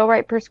can still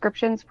write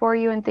prescriptions for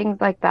you and things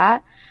like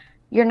that.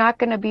 You're not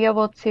gonna be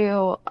able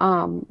to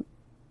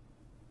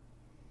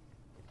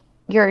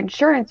your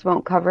insurance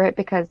won't cover it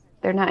because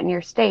they're not in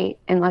your state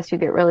unless you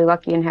get really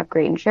lucky and have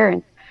great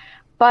insurance.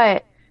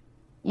 But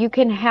you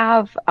can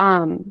have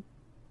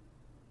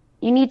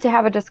you need to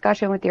have a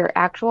discussion with your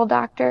actual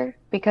doctor,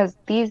 because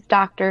these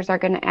doctors are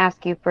going to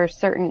ask you for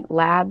certain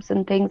labs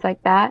and things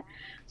like that.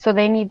 So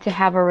they need to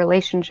have a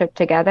relationship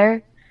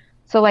together.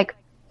 So like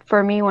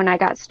for me, when I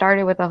got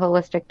started with a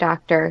holistic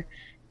doctor,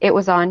 it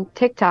was on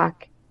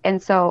TikTok.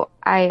 And so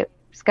I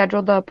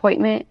scheduled the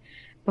appointment.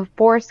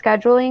 Before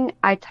scheduling,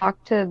 I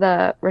talked to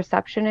the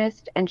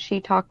receptionist, and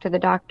she talked to the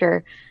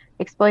doctor,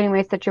 explaining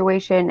my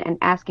situation and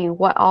asking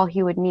what all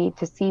he would need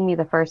to see me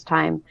the first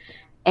time.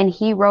 And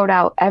he wrote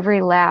out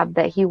every lab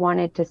that he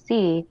wanted to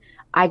see.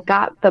 I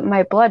got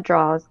my blood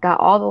draws, got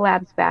all the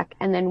labs back,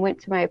 and then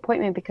went to my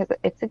appointment because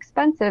it's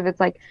expensive. It's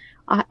like,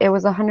 it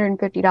was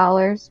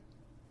 $150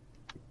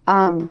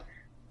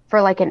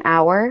 for like an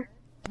hour,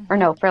 or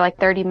no, for like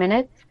 30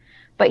 minutes.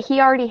 But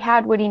he already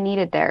had what he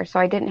needed there, so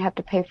I didn't have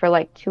to pay for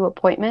like 2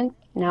 appointments.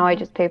 Now I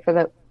just pay for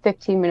the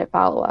 15-minute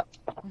follow-up.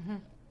 Mm-hmm.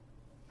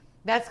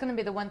 That's going to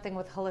be the one thing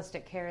with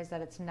holistic care, is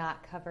that it's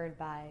not covered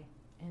by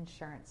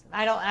insurance.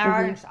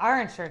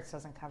 Our insurance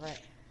doesn't cover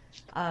it.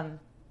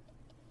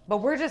 But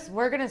we're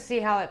going to see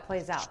how it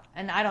plays out.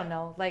 And I don't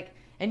know, like,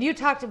 and you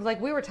talked,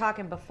 like we were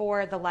talking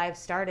before the live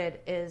started,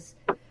 is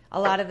a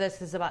lot of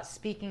this is about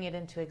speaking it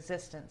into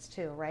existence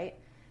too, right?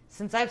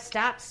 Since I've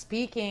stopped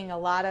speaking a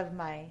lot of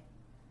my,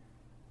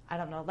 I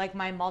don't know, like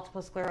my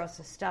multiple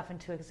sclerosis stuff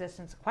into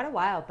existence quite a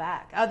while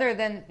back. Other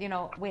than,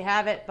 we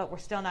have it, but we're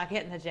still not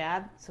getting the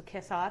jab, so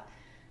kiss off.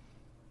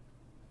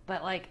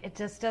 But like, it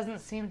just doesn't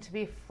seem to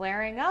be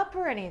flaring up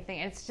or anything.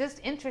 It's just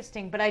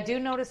interesting. But I do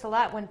notice a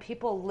lot when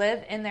people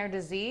live in their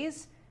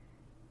disease,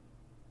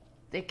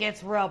 it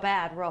gets real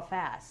bad real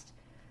fast.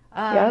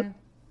 Yep.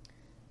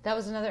 That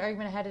was another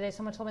argument I had today.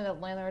 Someone told me that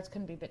landlords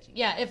couldn't be bitchy.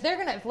 Yeah, if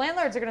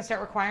landlords are gonna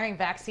start requiring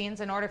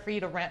vaccines in order for you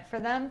to rent for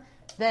them,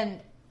 then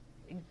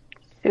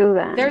do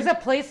them. There's a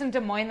place in Des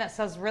Moines that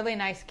sells really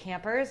nice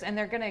campers, and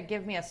they're gonna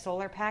give me a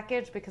solar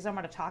package because I'm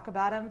gonna talk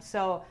about them.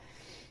 So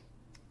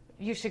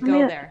you should go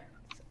there.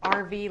 It's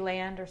RV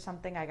Land or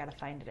something. I gotta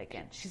find it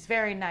again. She's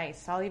very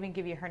nice. I'll even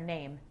give you her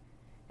name,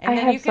 and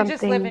then you can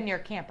just live in your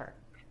camper.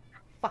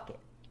 Fuck it.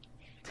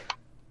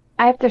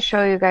 I have to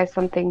show you guys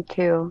something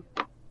too.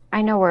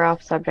 I know we're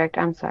off subject.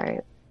 I'm sorry.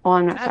 Well,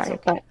 I'm not sorry,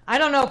 okay. But I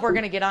don't know if we're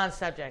going to get on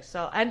subject.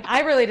 So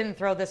I really didn't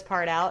throw this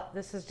part out.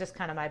 This is just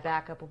kind of my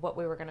backup of what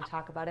we were going to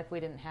talk about if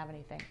we didn't have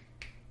anything.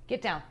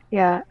 Get down.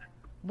 Yeah.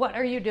 What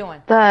are you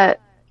doing? The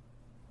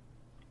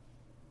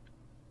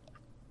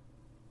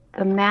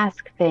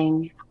mask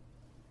thing.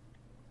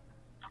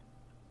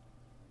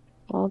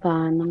 Hold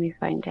on. Let me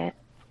find it.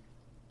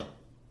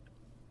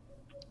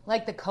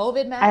 Like the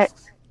COVID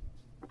masks?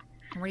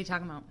 What are you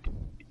talking about?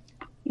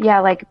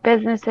 Yeah, like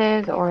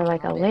businesses or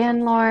like a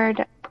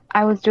landlord.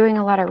 I was doing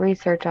a lot of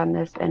research on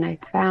this and I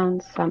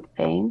found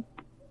something.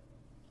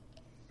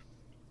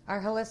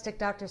 Are holistic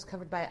doctors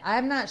covered by it?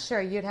 I'm not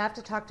sure. You'd have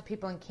to talk to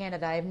people in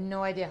Canada. I have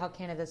no idea how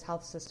Canada's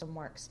health system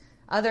works,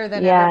 other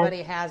than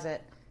everybody has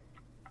it.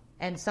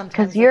 And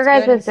sometimes it's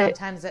good and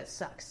sometimes it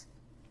sucks.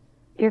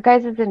 Your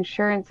guys'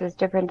 insurance is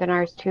different than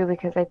ours too,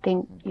 because I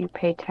think you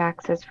pay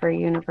taxes for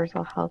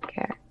universal health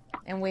care.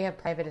 And we have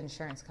private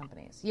insurance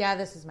companies. Yeah,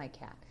 this is my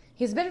cat.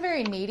 He's been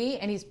very needy,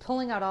 and he's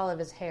pulling out all of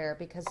his hair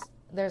because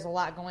there's a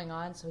lot going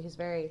on, so he's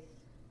very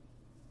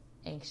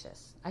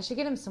anxious. I should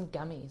get him some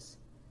gummies.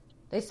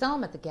 They sell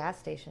them at the gas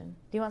station.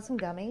 Do you want some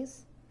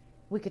gummies?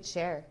 We could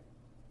share.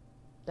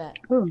 Bet.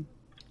 Ooh.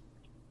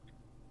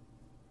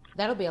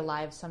 That'll be a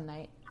live some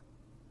night.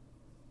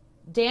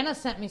 Dana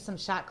sent me some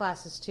shot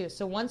glasses, too.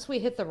 So once we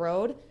hit the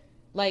road,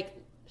 like,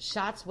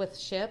 shots with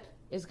ship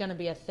is going to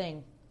be a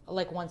thing,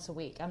 like, once a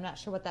week. I'm not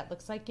sure what that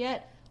looks like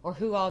yet or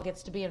who all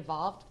gets to be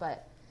involved,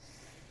 but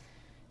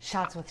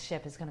shots with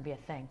ship is going to be a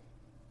thing.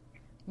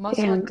 Most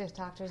Damn. elective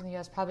doctors in the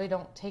U.S. probably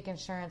don't take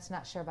insurance.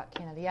 Not sure about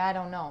Canada. Yeah, I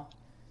don't know.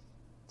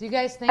 Do you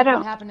guys I think what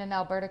don't. happened in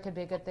Alberta could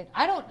be a good thing?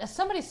 I don't.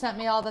 Somebody sent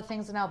me all the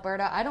things in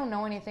Alberta. I don't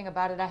know anything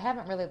about it. I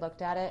haven't really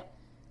looked at it.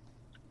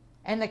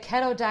 And the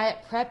keto diet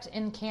prepped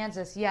in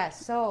Kansas.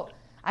 Yes. So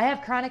I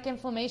have chronic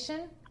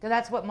inflammation.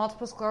 That's what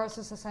multiple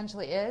sclerosis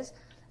essentially is.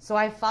 So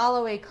I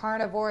follow a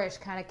carnivore-ish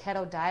kind of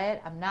keto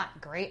diet. I'm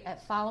not great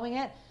at following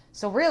it.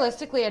 So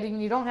realistically, I mean,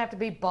 you don't have to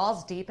be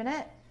balls deep in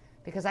it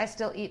because I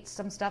still eat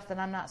some stuff that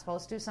I'm not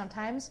supposed to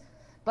sometimes.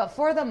 But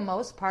for the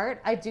most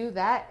part, I do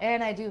that,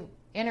 and I do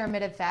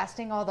intermittent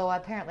fasting, although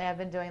apparently I've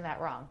been doing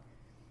that wrong.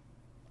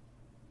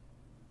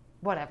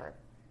 Whatever.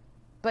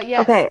 But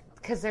yes, Okay.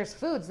 because there's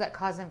foods that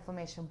cause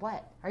inflammation.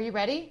 What? Are you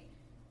ready?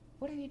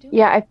 What are you doing?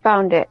 Yeah, I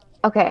found it.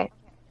 Okay.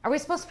 Are we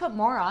supposed to put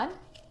more on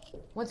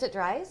once it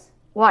dries?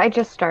 Well, I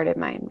just started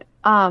mine.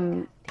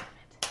 Damn it.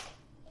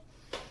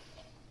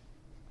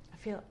 I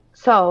feel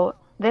So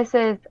this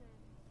is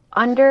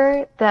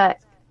under the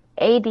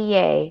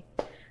ADA.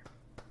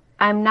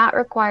 I'm not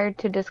required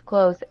to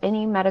disclose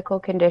any medical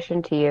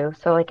condition to you.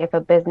 So, like, if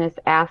a business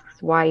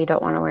asks why you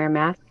don't want to wear a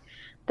mask,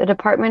 the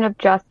Department of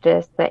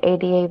Justice, the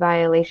ADA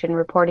violation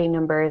reporting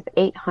number is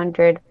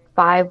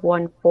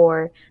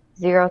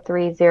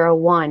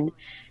 800-514-0301.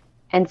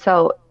 And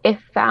so,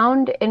 if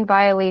found in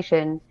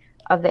violation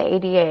of the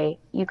ADA,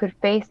 you could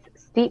face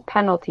steep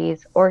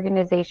penalties.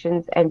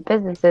 Organizations and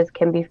businesses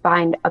can be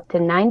fined up to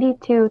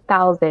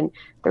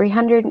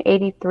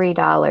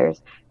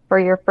 $92,383 for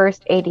your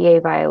first ADA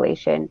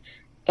violation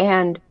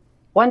and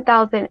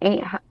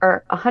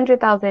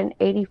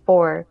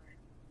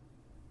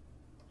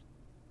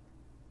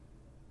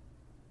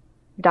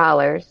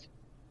 $1,084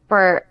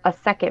 for a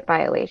second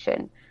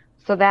violation.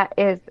 So that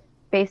is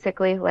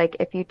basically like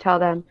if you tell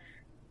them,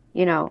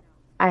 you know,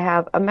 I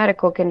have a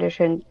medical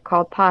condition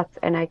called POTS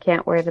and I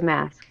can't wear the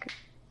mask.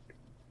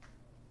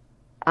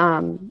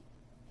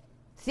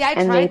 See, I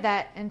And tried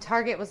that, and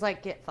Target was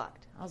like, "Get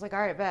fucked." I was like,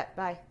 "All right, bet,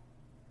 bye."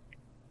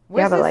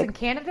 Where's but this like in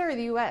Canada or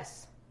the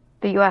U.S.?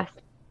 the US.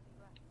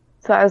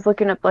 So I was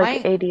looking up I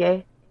like ain't,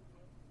 ADA.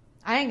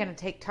 I ain't gonna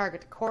take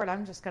Target to court.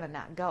 I'm just gonna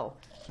not go.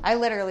 I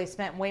literally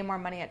spent way more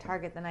money at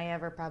Target than I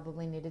ever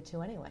probably needed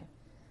to anyway.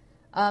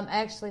 I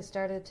actually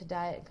started to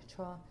diet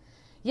control.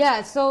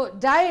 Yeah, so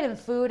diet and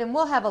food, and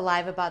we'll have a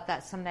live about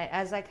that some night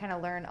as I kind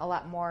of learn a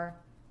lot more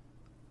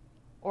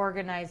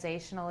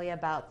organizationally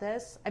about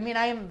this. I mean,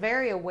 I am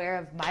very aware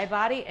of my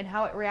body and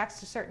how it reacts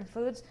to certain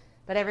foods,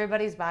 but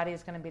everybody's body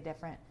is going to be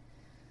different.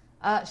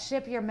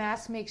 Ship, your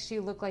mask makes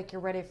you look like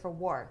you're ready for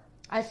war.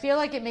 I feel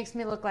like it makes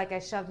me look like I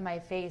shoved my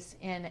face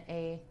in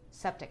a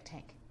septic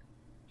tank.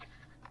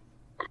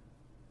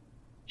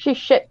 She's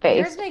shit-faced.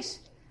 Yours makes...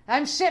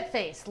 I'm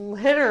shit-faced.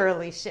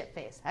 Literally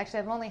shit-faced.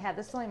 Actually,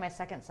 this is only my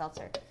second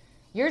seltzer.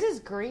 Yours is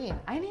green.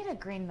 I need a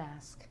green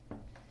mask.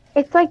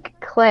 It's like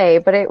clay,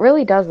 but it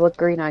really does look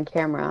green on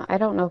camera. I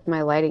don't know if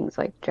my lighting's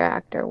like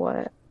jacked or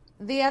what.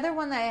 The other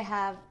one that I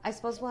have, I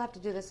suppose we'll have to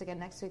do this again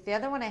next week. The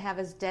other one I have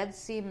is Dead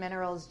Sea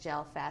Minerals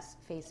Gel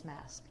Face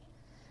Mask.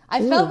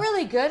 I felt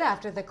really good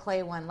after the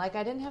clay one. Like,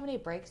 I didn't have any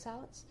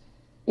breakouts.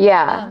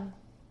 Yeah.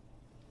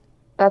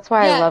 That's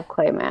why I love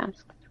clay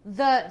masks.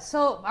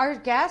 So our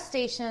gas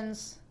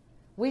stations,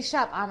 we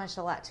shop Amish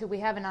a lot too. We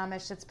have an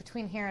Amish that's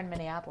between here and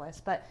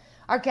Minneapolis, but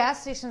our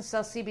gas stations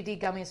sell CBD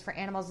gummies for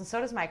animals, and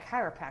so does my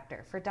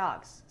chiropractor for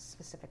dogs,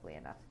 specifically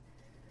enough.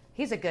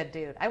 He's a good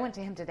dude. I went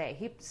to him today.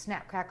 He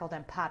snap, crackled,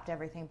 and popped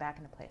everything back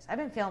into place. I've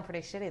been feeling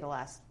pretty shitty the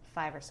last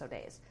 5 or so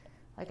days.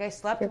 Like, I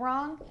slept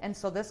wrong, and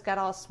so this got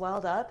all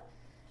swelled up.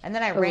 And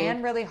then I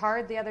ran really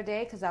hard the other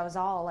day because I was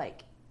all,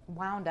 like,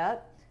 wound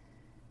up.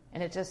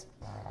 And it just...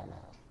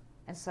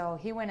 And so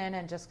he went in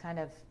and just kind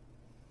of...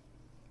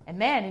 And,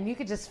 man, and you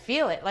could just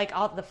feel it. Like,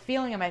 all the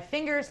feeling of my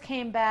fingers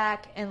came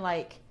back. And,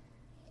 like,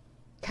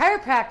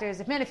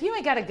 chiropractors... Man, if you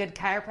ain't got a good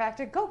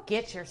chiropractor, go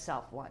get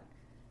yourself one.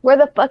 Where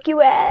the fuck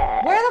you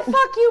at? Where the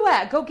fuck you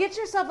at? Go get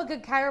yourself a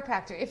good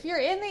chiropractor. If you're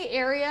in the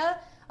area,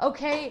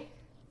 okay,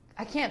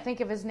 I can't think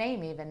of his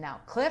name even now.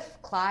 Cliff,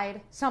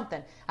 Clyde,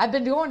 something. I've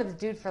been going to the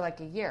dude for like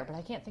a year, but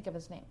I can't think of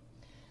his name.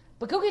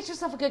 But go get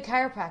yourself a good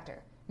chiropractor.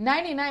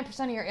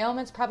 99% of your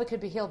ailments probably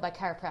could be healed by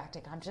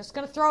chiropractic. I'm just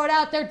going to throw it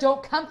out there.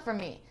 Don't come for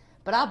me.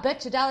 But I'll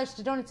bet you dollars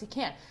to donuts you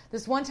can.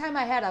 This one time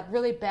I had a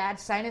really bad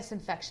sinus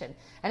infection.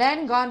 And I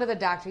hadn't gone to the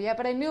doctor yet,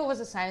 but I knew it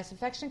was a sinus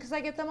infection because I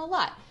get them a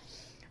lot.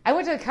 I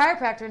went to a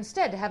chiropractor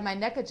instead to have my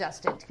neck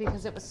adjusted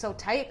because it was so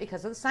tight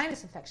because of the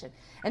sinus infection.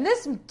 And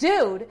this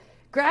dude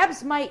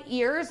grabs my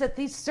ears at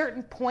these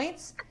certain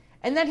points,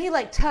 and then he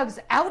like tugs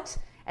out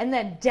and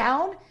then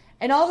down,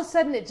 and all of a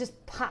sudden it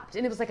just popped,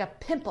 and it was like a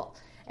pimple.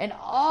 And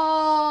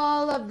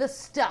all of the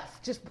stuff,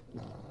 just,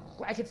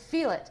 I could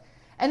feel it.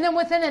 And then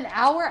within an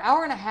hour,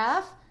 hour and a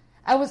half,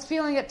 I was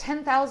feeling it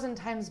 10,000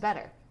 times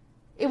better.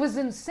 It was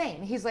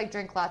insane. He's like,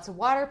 drink lots of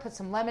water, put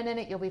some lemon in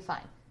it, you'll be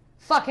fine.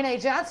 Fucking A.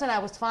 Johnson, I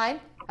was fine.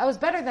 I was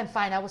better than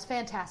fine. I was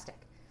fantastic.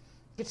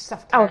 Get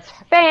yourself I was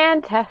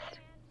fantastic.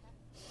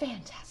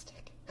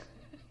 Fantastic.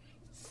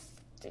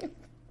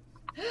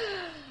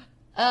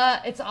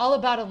 It's all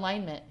about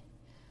alignment.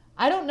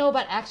 I don't know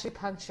about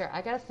acupuncture.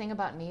 I got a thing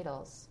about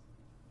needles.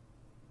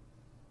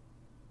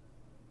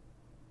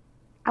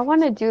 I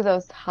want to do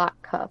those hot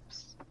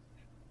cups.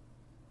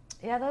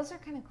 Yeah, those are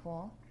kind of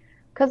cool.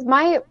 Because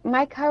my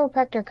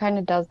chiropractor kind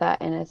of does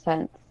that in a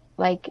sense.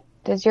 Like,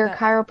 does your The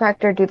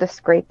chiropractor do the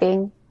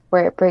scraping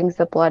where it brings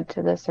the blood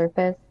to the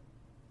surface?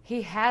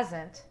 He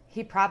hasn't.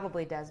 He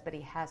probably does, but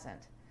he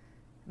hasn't.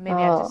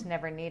 Maybe I've Oh, just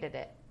never needed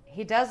it.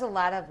 He does a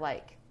lot of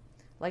like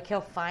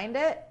he'll find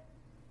it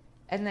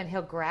and then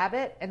he'll grab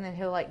it and then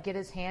he'll like get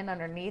his hand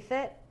underneath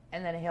it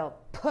and then he'll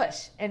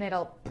push and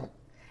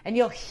and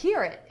you'll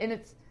hear it and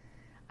it's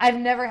I've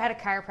never had a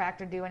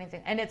chiropractor do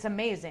anything and it's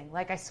amazing.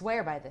 Like I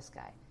swear by this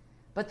guy.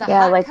 But the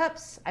yeah, hot like,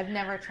 cups I've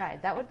never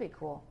tried. That would be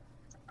cool.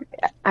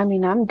 I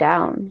mean, I'm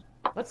down.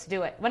 Let's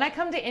do it. When I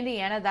come to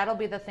Indiana, that'll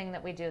be the thing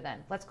that we do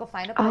then. Let's go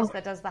find a place Oh,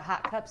 that does the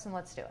hot cups and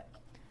let's do it.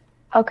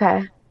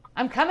 okay.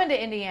 I'm coming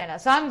to Indiana,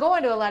 so I'm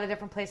going to a lot of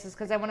different places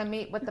because I want to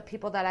meet with the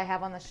people that I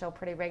have on the show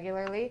pretty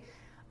regularly.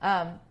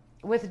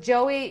 With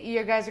Joey,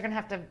 you guys are going to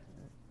have to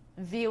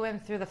view him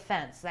through the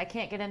fence. I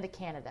can't get into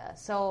Canada,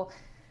 so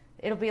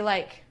it'll be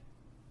like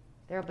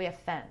there'll be a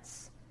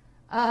fence.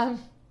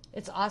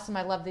 It's awesome.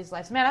 I love these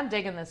lives. Man, I'm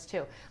digging this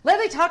too. Let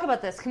me talk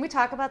about this. Can we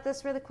talk about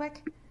this really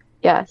quick?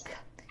 Yes.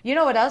 You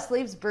know what else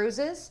leaves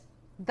bruises?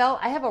 Though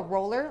I have a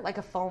roller, like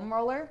a foam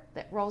roller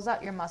that rolls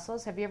out your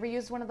muscles. Have you ever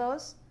used one of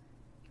those?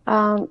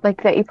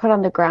 Like that you put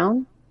on the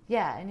ground?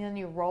 Yeah, and then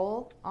you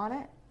roll on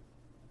it.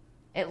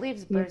 It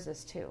leaves Yeah.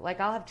 bruises too. Like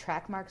I'll have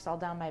track marks all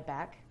down my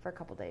back for a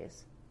couple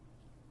days.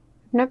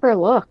 Never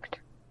looked.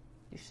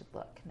 You should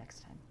look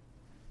next time.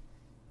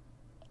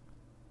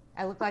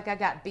 I look like I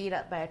got beat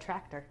up by a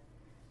tractor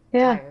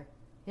Yeah. tire.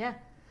 Yeah.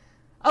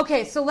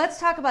 Okay, so let's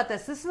talk about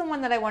this. This is the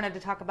one that I wanted to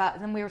talk about,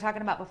 and then we were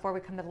talking about before we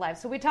come to the live.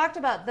 So we talked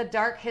about the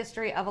dark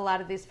history of a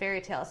lot of these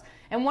fairy tales.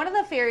 And one of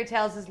the fairy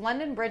tales is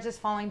London Bridge is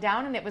Falling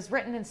Down, and it was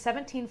written in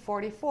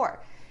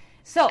 1744.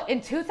 So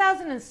in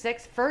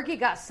 2006, Fergie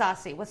got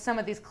saucy with some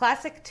of these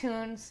classic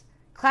tunes,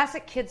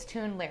 classic kids'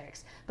 tune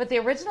lyrics. But the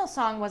original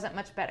song wasn't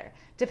much better.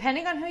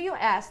 Depending on who you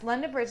ask,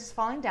 London Bridge is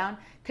Falling Down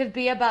could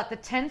be about the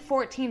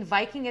 1014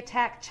 Viking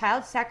attack,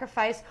 child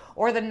sacrifice,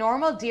 or the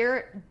normal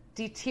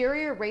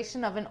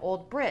deterioration of an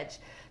old bridge.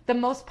 The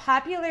most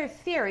popular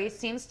theory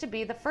seems to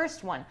be the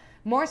first one,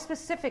 more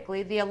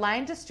specifically, the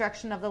aligned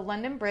destruction of the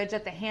London Bridge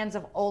at the hands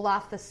of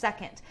Olaf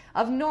II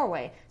of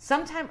Norway,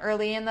 sometime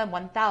early in the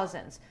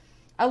 1000s.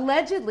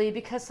 Allegedly,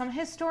 because some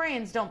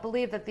historians don't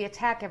believe that the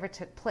attack ever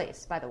took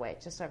place, by the way,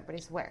 just so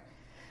everybody's aware.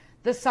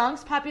 The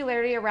song's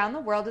popularity around the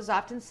world is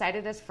often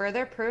cited as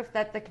further proof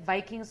that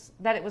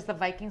it was the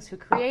Vikings who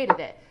created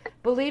it,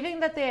 believing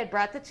that they had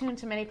brought the tune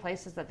to many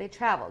places that they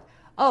traveled.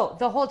 Oh,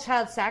 the whole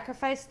child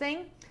sacrifice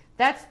thing?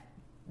 That's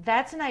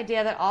an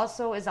idea that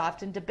also is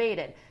often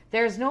debated.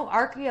 There is no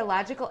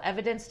archaeological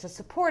evidence to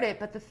support it,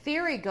 but the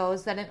theory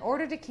goes that in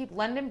order to keep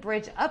London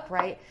Bridge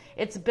upright,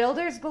 its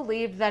builders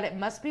believed that it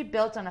must be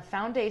built on a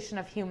foundation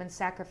of human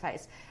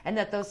sacrifice, and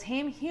that those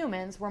same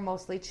humans were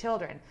mostly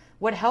children,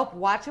 would help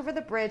watch over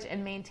the bridge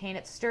and maintain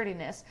its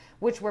sturdiness,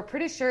 which we're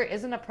pretty sure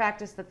isn't a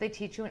practice that they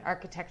teach you in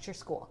architecture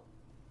school.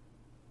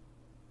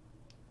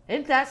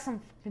 Isn't that some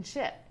fucking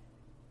shit?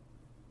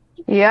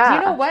 Do you know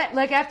Yeah. what?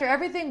 Like, after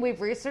everything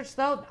we've researched,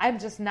 though, I'm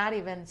just not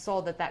even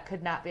sold that that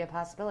could not be a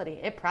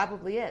possibility. It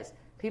probably is.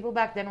 People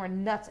back then were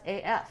nuts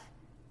AF.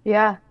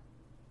 Yeah.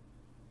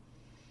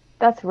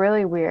 That's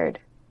really weird.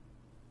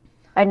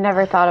 I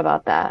never thought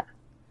about that.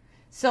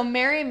 So,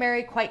 Mary,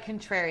 Mary, Quite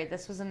Contrary.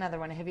 This was another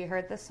one. Have you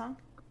heard this song?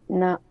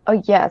 No.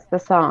 Oh, yes, the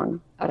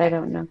song, but I Okay.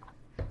 don't know.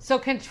 So,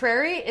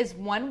 contrary is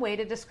one way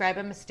to describe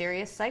a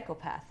mysterious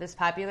psychopath. This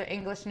popular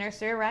English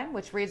nursery rhyme,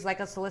 which reads like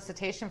a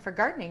solicitation for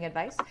gardening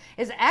advice,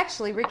 is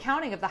actually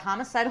recounting of the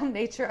homicidal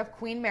nature of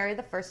Queen Mary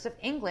I of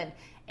England,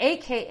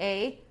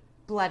 aka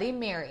Bloody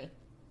Mary.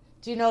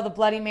 Do you know the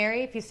Bloody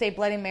Mary? If you say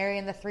Bloody Mary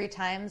in the 3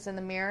 times in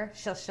the mirror,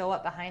 she'll show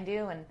up behind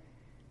you and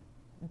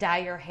dye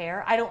your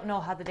hair. I don't know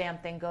how the damn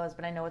thing goes,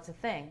 but I know it's a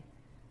thing.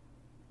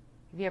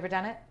 Have you ever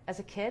done it as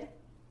a kid?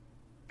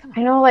 Come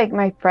I on. know like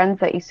my friends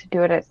that used to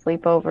do it at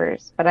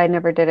sleepovers, but I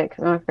never did it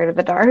because I'm afraid of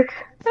the dark.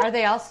 Are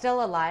they all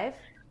still alive?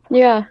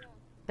 Yeah.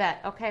 Bet.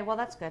 Okay, well,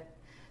 that's good.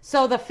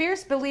 So, the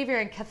fierce believer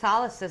in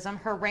Catholicism,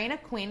 her reign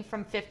of queen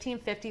from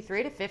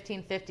 1553 to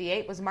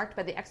 1558 was marked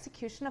by the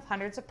execution of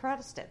hundreds of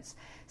Protestants.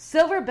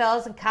 Silver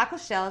bells and cockle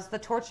shells,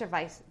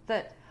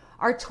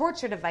 are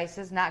torture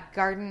devices, not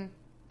garden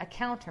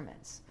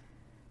accoutrements.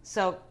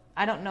 So,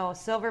 I don't know.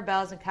 Silver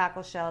bells and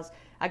cockle shells.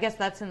 I guess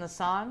that's in the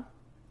song.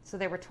 So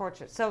they were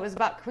tortured. So it was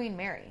about Queen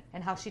Mary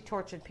and how she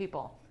tortured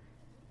people.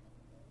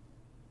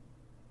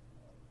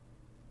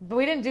 But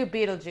we didn't do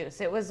Beetlejuice.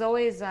 It was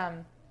always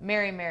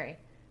Mary, Mary,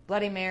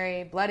 Bloody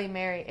Mary, Bloody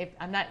Mary.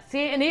 I'm not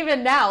see, and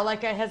even now,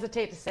 like I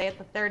hesitate to say it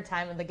the 3rd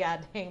time in the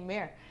goddamn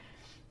mirror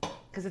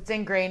because it's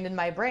ingrained in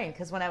my brain.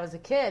 Because when I was a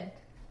kid,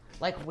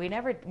 like we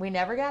never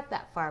got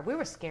that far. We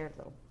were scared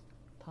little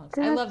punks.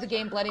 I love the That's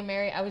game Bloody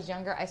Mary. I was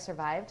younger. I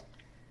survived.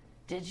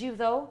 Did you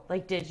though?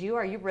 Like, did you?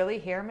 Are you really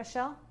here,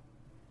 Michelle?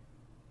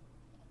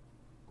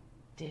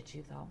 Did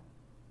you though?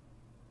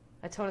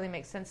 That totally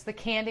makes sense. The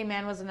Candy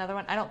Man was another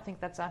one. I don't think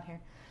that's on here.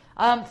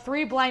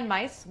 Three Blind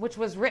Mice, which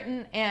was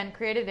written and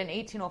created in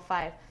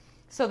 1805.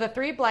 So the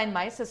Three Blind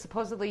Mice is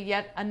supposedly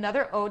yet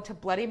another ode to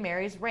Bloody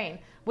Mary's reign,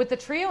 with the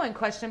trio in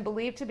question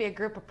believed to be a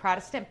group of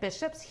Protestant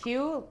bishops,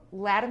 Hugh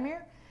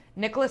Latimer,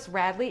 Nicholas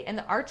Radley, and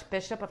the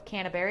Archbishop of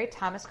Canterbury,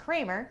 Thomas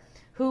Cranmer,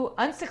 who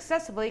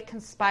unsuccessfully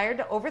conspired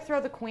to overthrow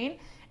the Queen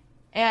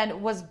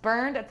and was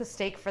burned at the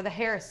stake for the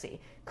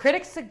heresy.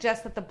 Critics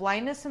suggest that the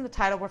blindness in the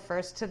title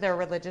refers to their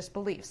religious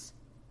beliefs.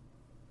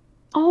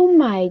 Oh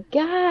my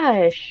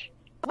gosh.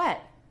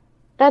 What?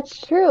 That's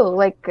true.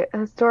 Like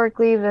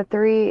historically, the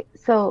three.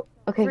 So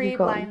okay, Three keep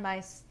going. blind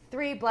mice.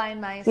 Three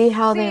blind mice. See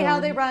how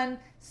they run.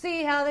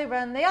 See how they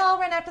run. They all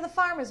ran after the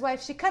farmer's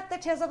wife. She cut their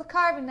tails with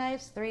carving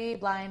knives. Three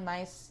blind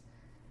mice.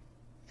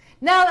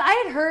 Now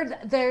I had heard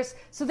there's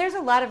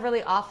a lot of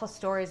really awful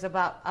stories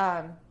about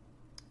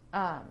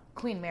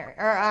Queen Mary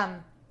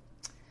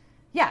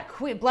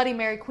Bloody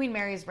Mary, Queen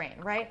Mary's reign,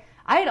 right?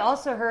 I had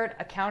also heard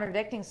a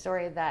contradicting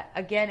story that,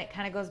 again, it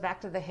kind of goes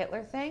back to the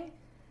Hitler thing,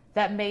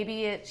 that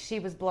maybe she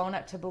was blown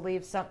up to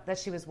believe that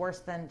she was worse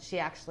than she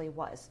actually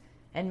was.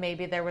 And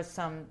maybe there was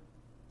some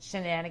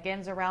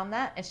shenanigans around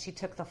that, and she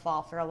took the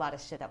fall for a lot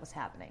of shit that was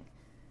happening.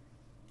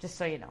 Just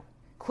so you know.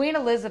 Queen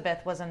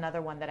Elizabeth was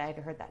another one that I had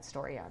heard that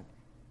story on.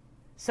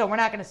 So we're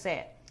not going to say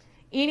it.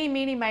 Eeny,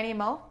 meeny, miny,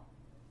 mo.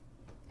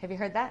 Have you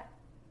heard that?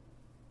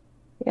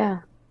 Yeah.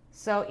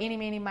 So, eeny,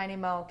 meeny, miny,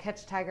 mo,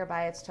 catch a tiger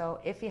by its toe.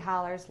 If he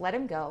hollers, let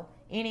him go.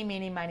 Eeny,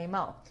 meeny, miny,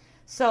 mo.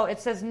 So it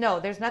says, no,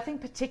 there's nothing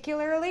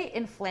particularly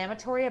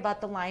inflammatory about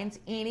the lines,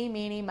 eeny,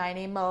 meeny,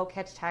 miny, mo,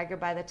 catch tiger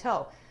by the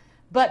toe.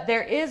 But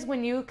there is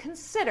when you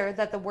consider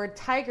that the word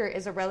tiger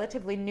is a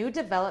relatively new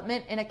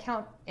development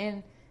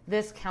in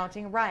this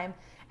counting rhyme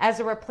as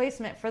a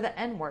replacement for the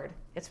N-word.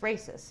 It's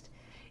racist.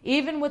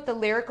 Even with the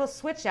lyrical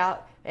switch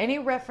out, any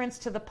reference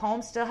to the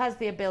poem still has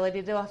the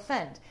ability to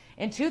offend.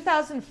 In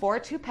 2004,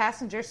 2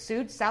 passengers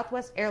sued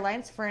Southwest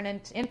Airlines for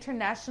an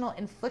international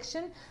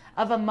infliction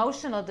of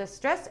emotional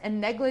distress and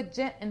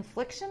negligent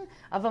infliction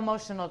of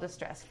emotional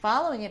distress,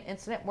 following an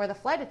incident where the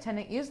flight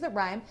attendant used the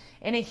rhyme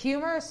in a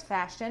humorous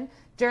fashion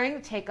during the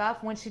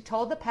takeoff when she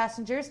told the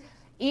passengers,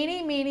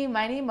 eeny, meeny,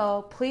 miny,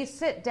 mo, please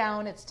sit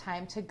down, it's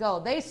time to go.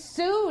 They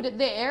sued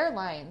the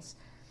airlines.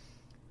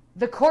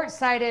 The court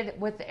sided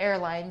with the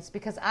airlines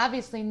because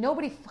obviously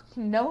nobody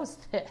fucking knows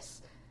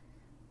this.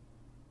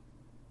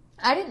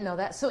 I didn't know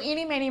that. So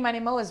eeny, meeny, miny,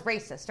 mo is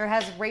racist or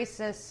has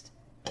racist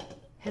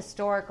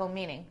historical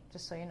meaning,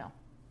 just so you know.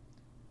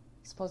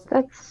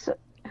 Supposedly.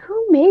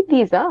 Who made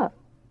these up?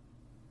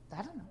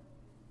 I don't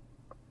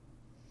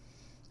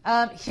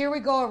know. Here we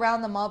go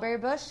around the mulberry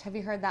bush. Have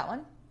you heard that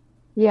one?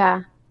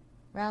 Yeah.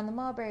 Around the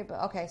mulberry bush.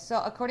 Okay,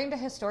 so according to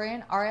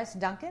historian R.S.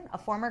 Duncan, a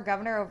former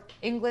governor of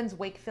England's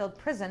Wakefield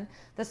prison,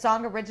 the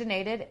song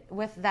originated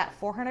with that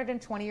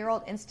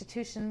 420-year-old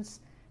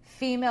institution's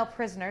female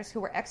prisoners who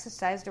were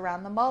exercised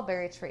around the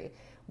mulberry tree,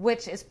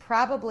 which is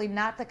probably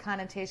not the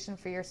connotation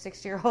for your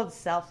 6-year-old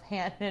self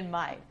hand in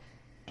mind.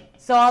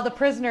 So all the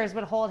prisoners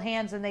would hold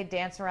hands and they'd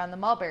dance around the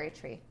mulberry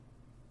tree.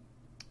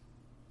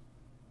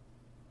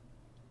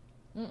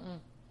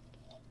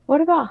 What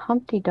about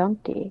Humpty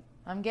Dumpty?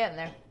 I'm getting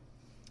there.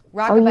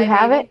 Rockabye you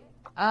have Baby. it?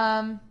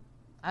 I'm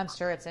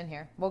sure it's in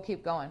here. We'll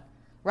keep going.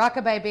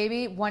 Rockabye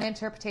Baby, one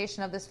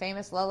interpretation of this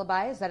famous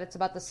lullaby is that it's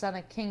about the son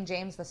of King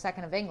James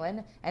II of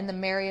England and the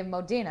Mary of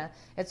Modena.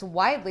 It's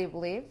widely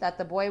believed that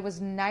the boy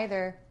was not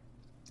their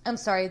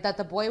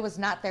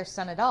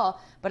son at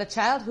all, but a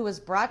child who was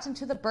brought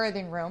into the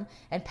birthing room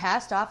and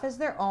passed off as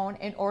their own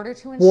in order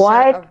to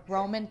ensure a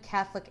Roman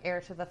Catholic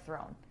heir to the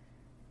throne.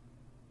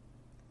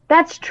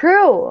 That's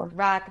true.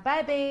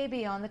 Rock-a-bye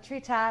baby on the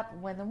treetop.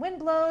 When the wind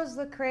blows,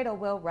 the cradle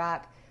will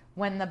rock.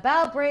 When the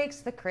bough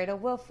breaks, the cradle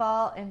will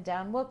fall, and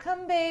down will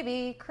come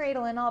baby,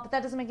 cradle and all. But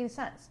that doesn't make any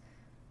sense.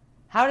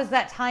 How does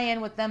that tie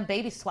in with them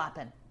baby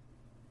swapping?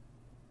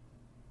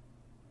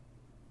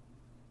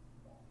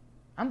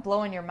 I'm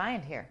blowing your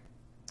mind here.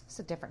 It's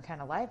a different kind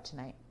of live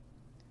tonight.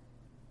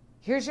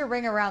 Here's your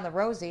Ring Around the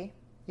Rosie.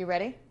 You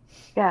ready?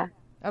 Yeah.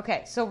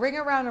 Okay, so Ring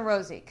Around the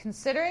Rosie.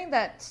 Considering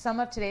that some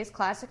of today's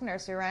classic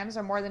nursery rhymes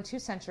are more than 2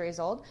 centuries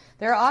old,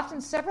 there are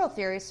often several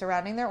theories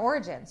surrounding their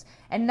origins,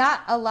 and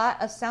not a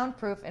lot of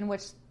soundproof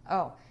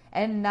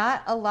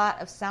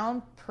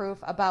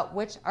about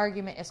which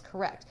argument is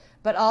correct.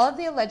 But all of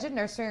the alleged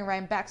nursery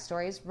rhyme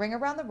backstories, Ring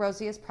Around the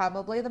Rosie is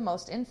probably the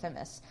most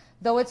infamous.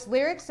 Though its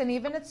lyrics and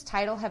even its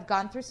title have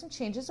gone through some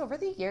changes over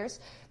the years,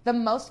 the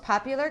most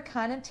popular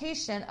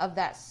connotation of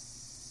that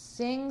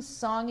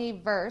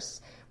sing-songy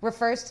verse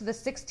refers to the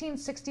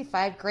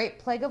 1665 Great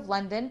Plague of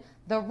London.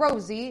 The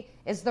rosy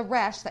is the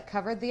rash that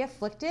covered the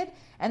afflicted,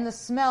 and the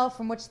smell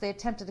from which they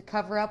attempted to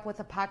cover up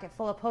with a pocket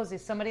full of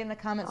posies. Somebody in the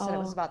comments said it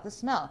was about the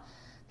smell.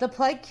 The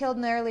plague killed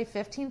nearly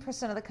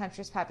 15% of the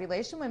country's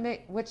population,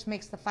 which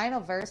makes the final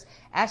verse,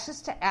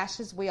 ashes to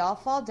ashes we all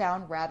fall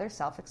down, rather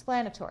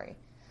self-explanatory.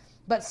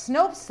 But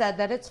Snopes said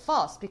that it's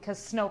false because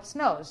Snopes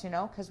knows,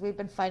 because we've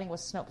been fighting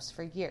with Snopes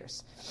for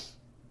years.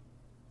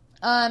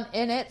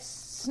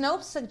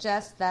 Snopes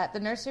suggests that the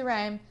nursery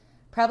rhyme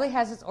probably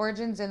has its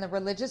origins in the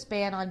religious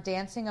ban on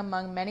dancing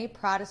among many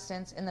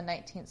Protestants in the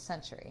 19th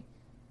century.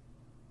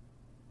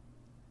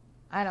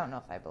 I don't know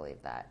if I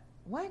believe that.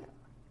 Why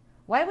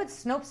would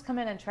Snopes come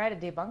in and try to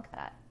debunk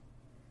that?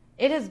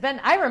 It has been,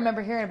 I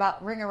remember hearing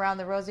about Ring Around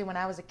the Rosie when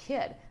I was a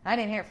kid. I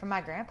didn't hear it from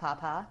my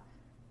grandpapa,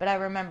 but I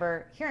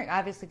remember hearing,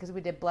 obviously, because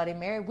we did Bloody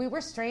Mary. We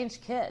were strange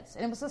kids,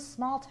 and it was a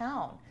small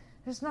town.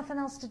 There's nothing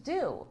else to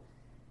do.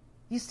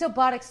 You still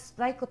bought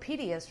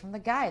encyclopedias from the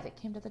guy that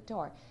came to the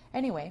door.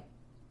 Anyway,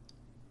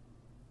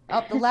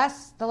 the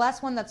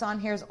last one that's on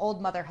here is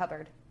Old Mother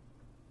Hubbard.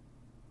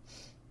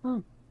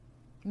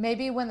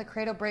 Maybe when the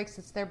cradle breaks,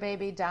 it's their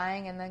baby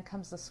dying, and then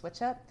comes the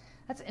switch up.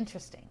 That's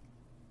interesting.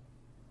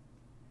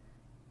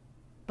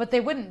 But they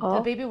wouldn't. Oh.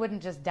 The baby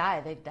wouldn't just die.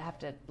 They'd have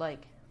to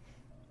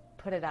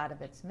put it out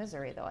of its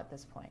misery, though. At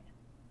this point,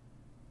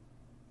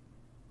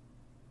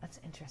 that's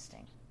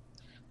interesting.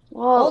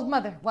 Well, Old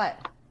Mother,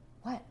 what?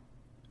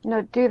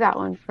 No, do that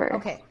one first.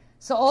 Okay,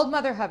 so Old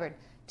Mother Hubbard.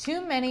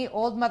 Too many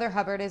Old Mother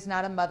Hubbard is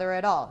not a mother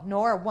at all,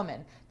 nor a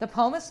woman. The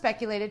poem is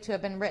speculated to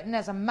have been written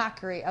as a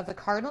mockery of the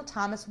Cardinal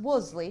Thomas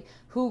Wolsey,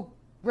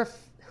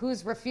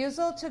 whose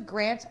refusal to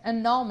grant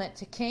annulment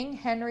to King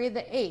Henry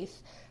VIII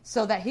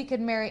so that he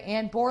could marry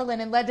Anne Boleyn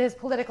and led to his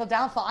political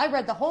downfall. I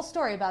read the whole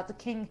story about the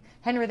King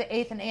Henry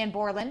VIII and Anne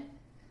Boleyn.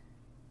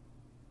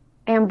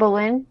 Anne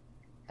Boleyn?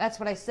 That's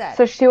what I said.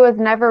 So she was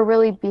never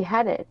really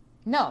beheaded?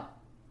 No.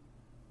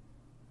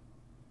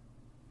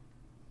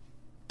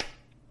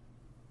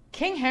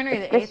 King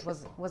Henry VIII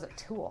was a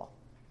tool.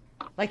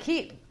 I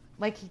don't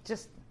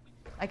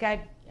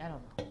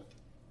know.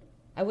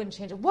 I wouldn't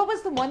change it. What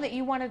was the one that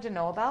you wanted to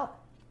know about?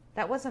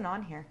 That wasn't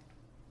on here.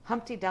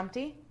 Humpty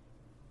Dumpty?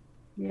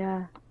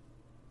 Yeah.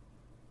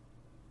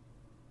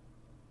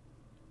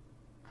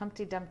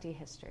 Humpty Dumpty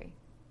history.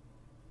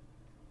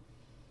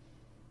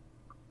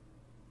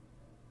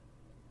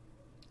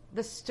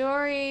 The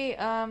story,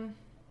 the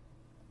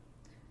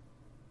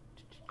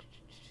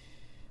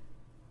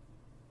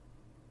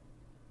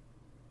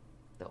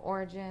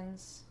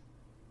origins.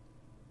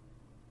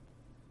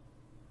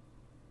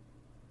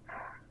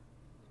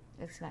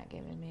 It's not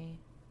giving me.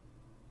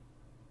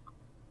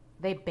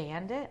 They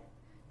banned it?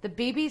 The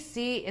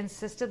BBC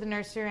insisted the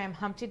nursery rhyme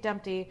Humpty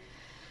Dumpty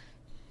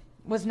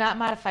was not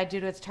modified due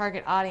to its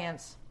target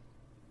audience.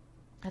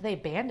 They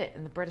banned it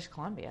in the British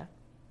Columbia.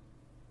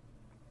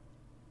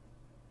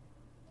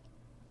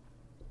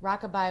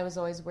 Rockabye was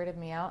always weirded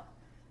me out.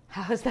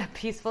 How is that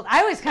peaceful?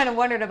 I always kind of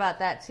wondered about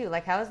that too.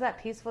 How is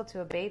that peaceful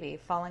to a baby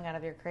falling out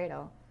of your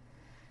cradle?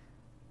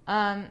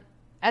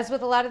 As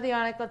with a lot of the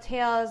Ionical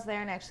tales, they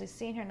aren't actually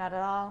seen here, not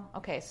at all.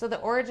 Okay, so the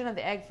origin of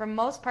the egg. For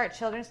most part,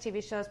 children's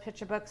TV shows,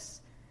 picture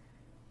books,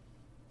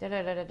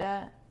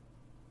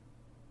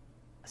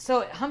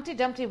 So Humpty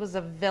Dumpty was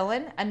a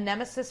villain, a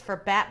nemesis for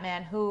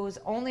Batman, whose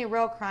only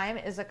real crime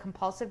is a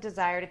compulsive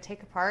desire to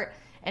take apart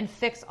and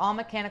fix all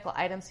mechanical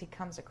items he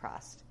comes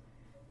across.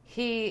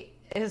 He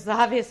is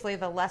obviously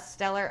the less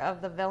stellar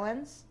of the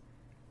villains.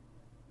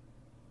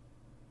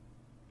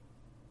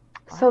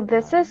 So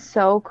this is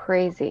so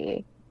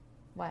crazy.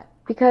 What?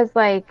 Because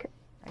Are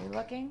you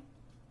looking?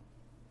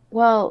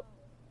 Well,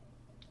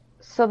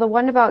 so the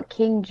one about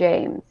King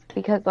James,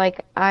 because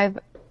I've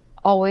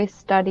always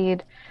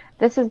studied,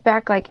 this is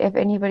back if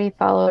anybody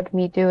followed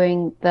me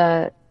doing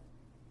the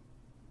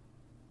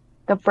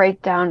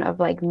breakdown of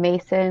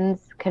Masons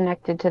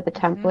connected to the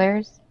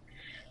Templars.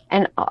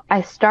 And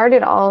I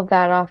started all of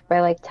that off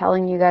by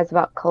telling you guys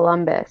about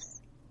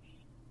Columbus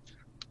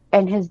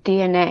and his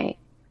DNA.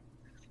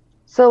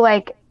 So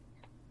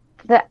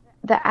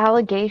the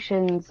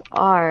allegations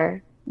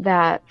are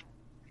that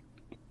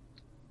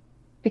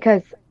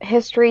because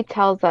history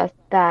tells us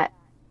that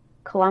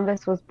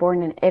Columbus was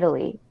born in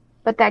Italy,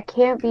 but that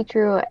can't be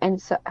true. And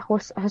so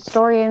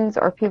historians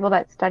or people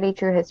that study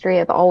true history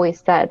have always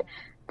said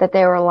that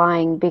they were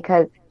lying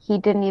because he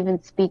didn't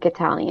even speak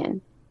Italian.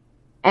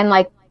 And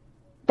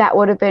that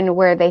would have been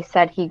where they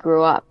said he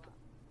grew up.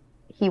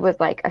 He was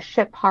a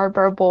ship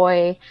harbor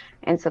boy,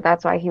 and so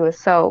that's why he was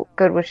so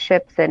good with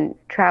ships and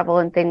travel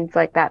and things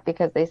like that,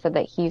 because they said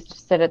that he used to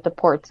sit at the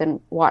ports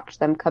and watch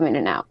them come in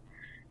and out.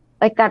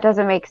 That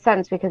doesn't make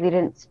sense because he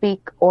didn't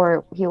speak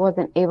or he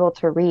wasn't able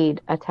to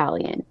read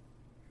Italian.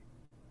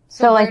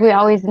 So we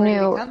always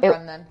knew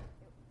from then?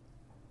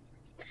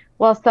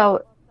 Well,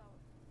 so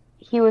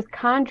he was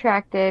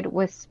contracted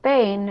with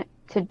Spain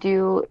to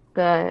do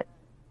the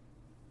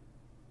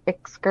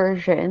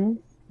excursions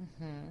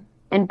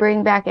and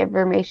bring back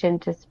information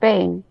to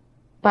Spain.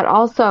 But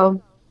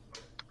also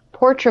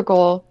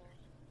Portugal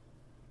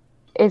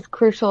is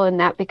crucial in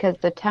that because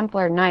the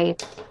Templar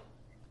Knights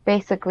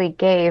basically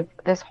gave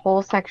this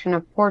whole section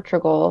of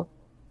Portugal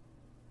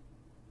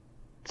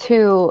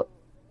to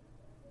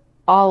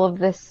all of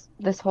this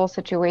whole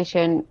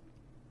situation,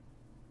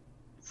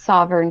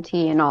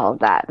 sovereignty and all of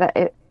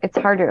that. It's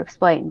hard to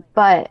explain.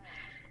 But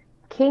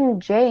King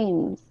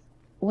James,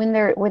 when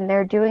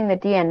they're doing the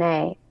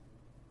DNA,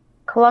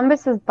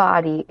 Columbus's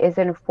body is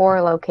in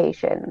 4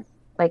 locations.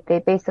 They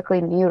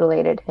basically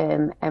mutilated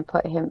him and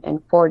put him in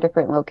 4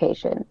 different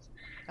locations.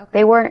 Okay.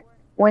 They weren't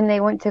when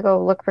they went to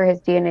go look for his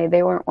DNA,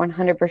 they weren't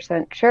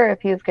 100% sure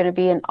if he was going to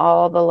be in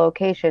all the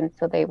locations,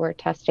 so they were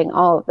testing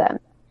all of them.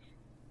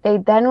 They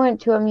then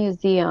went to a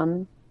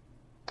museum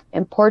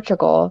in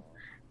Portugal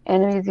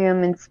and a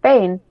museum in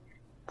Spain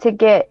to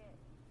get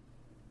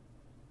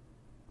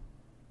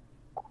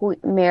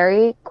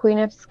Mary, Queen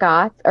of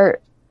Scots, or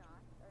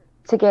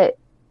to get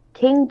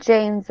King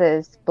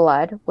James's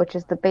blood, which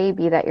is the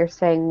baby that you're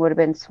saying would have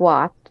been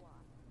swapped,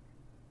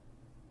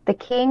 the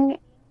king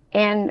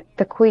and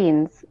the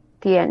queen's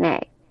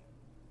DNA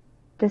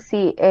to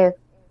see if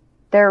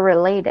they're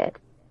related,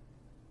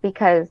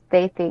 because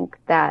they think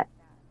that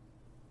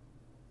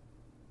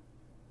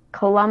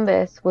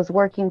Columbus was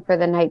working for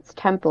the Knights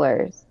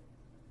Templars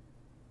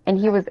and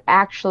he was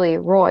actually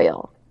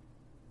royal.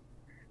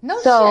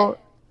 No shit.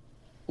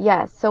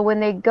 Yes, so when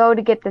they go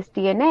to get this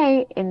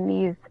DNA in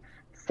these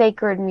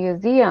sacred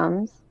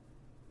museums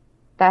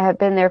that have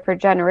been there for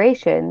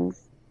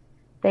generations,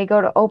 they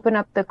go to open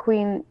up the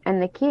queen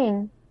and the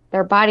king,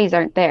 their bodies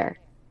aren't there.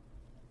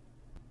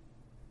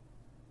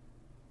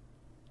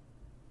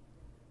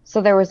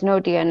 So there was no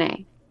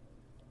DNA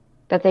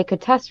that they could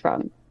test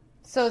from.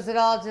 So is it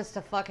all just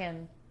a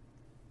fucking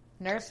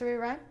nursery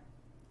rhyme?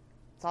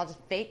 It's all just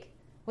fake?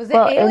 Was it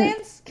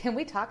aliens? Can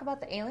we talk about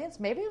the aliens?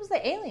 Maybe it was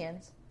the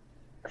aliens.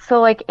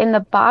 So, like, in the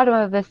bottom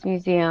of this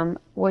museum,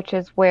 which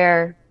is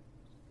where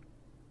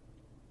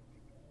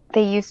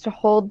they used to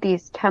hold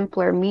these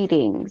Templar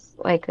meetings,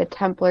 like the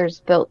Templars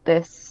built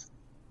this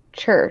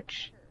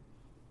church,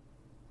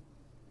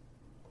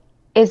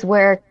 is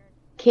where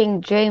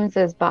King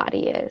James's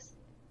body is.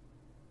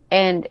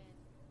 And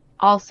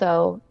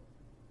also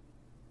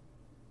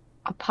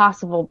a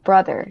possible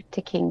brother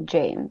to King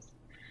James.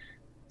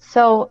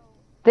 So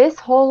this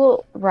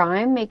whole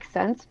rhyme makes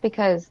sense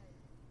because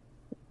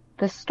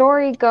the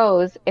story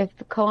goes, if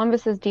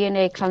Columbus's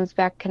DNA comes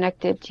back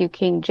connected to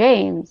King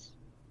James,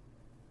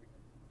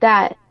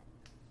 that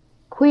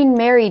Queen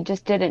Mary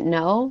just didn't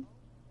know,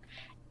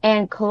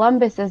 and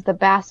Columbus is the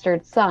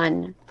bastard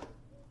son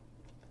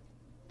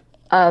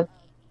of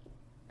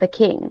the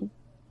king,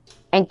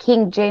 and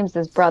King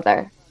James's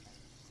brother.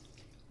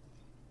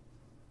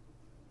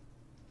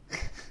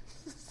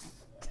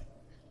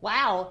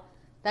 Wow,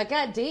 that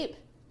got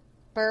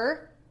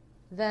deeper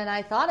than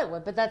I thought it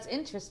would, but that's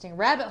interesting.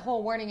 Rabbit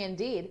hole warning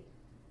indeed.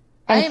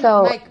 And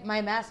my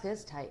mask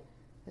is tight.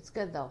 It's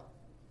good though.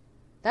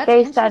 That's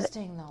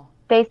interesting though.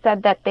 They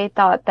said that they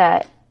thought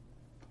that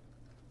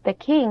the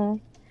king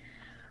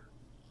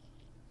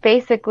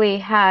basically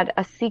had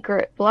a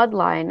secret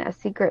bloodline, a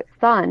secret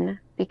son,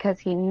 because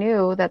he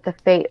knew that the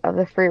fate of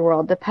the free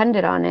world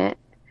depended on it.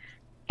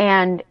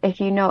 And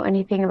if you know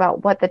anything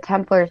about what the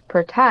Templars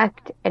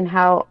protect and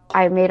how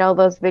I made all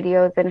those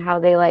videos and how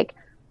they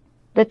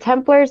the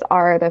Templars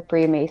are the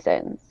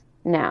Freemasons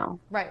now.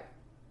 Right.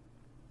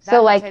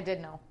 So much I did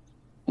know.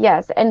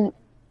 Yes, and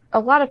a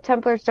lot of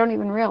Templars don't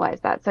even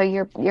realize that. So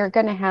you're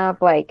going to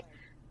have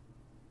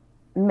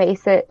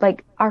Mason,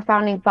 our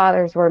founding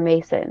fathers were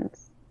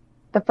Masons.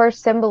 The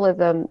first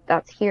symbolism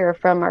that's here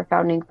from our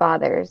founding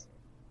fathers,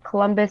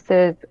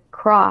 Columbus's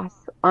cross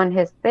on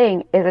his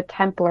thing is a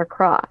Templar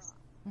cross.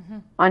 Mm-hmm.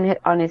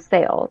 on his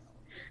sails.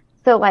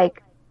 So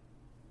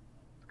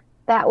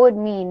that would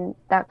mean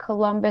that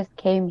Columbus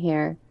came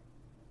here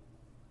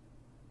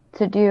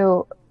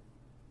to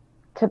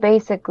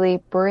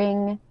basically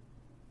bring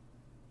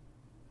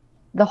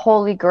the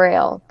Holy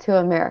Grail to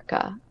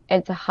America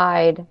and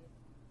to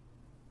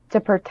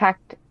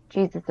protect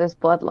Jesus's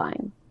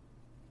bloodline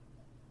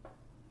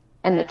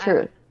and the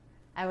truth.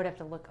 I would have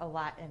to look a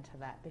lot into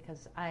that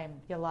because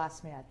you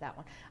lost me at that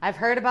one. I've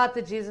heard about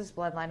the Jesus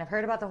bloodline. I've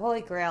heard about the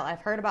Holy Grail.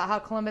 I've heard about how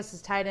Columbus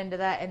is tied into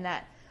that and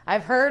that.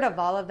 I've heard of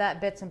all of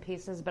that bits and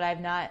pieces, but I've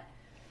not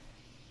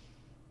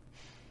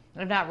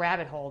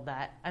rabbit holed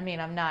that. I mean,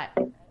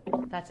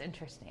 that's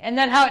interesting. And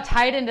then how it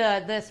tied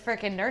into this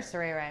freaking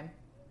nursery rhyme.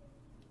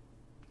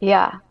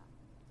 Yeah.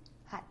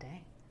 Hot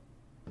dang.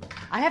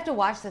 I have to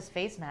wash this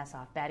face mask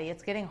off, Betty.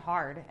 It's getting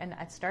hard and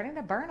it's starting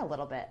to burn a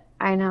little bit.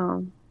 I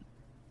know.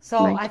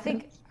 So I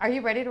think, are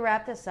you ready to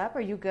wrap this up?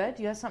 Are you good?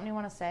 Do you have something you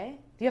want to say?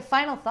 Do you have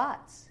final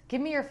thoughts?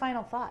 Give me your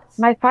final thoughts.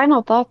 My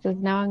final thoughts is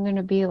now I'm going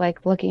to be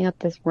looking at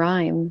this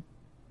rhyme,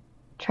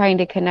 trying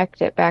to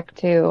connect it back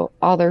to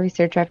all the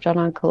research I've done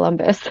on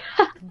Columbus.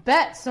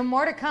 Bet. Some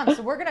more to come.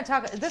 So we're going to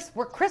talk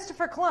we're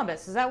Christopher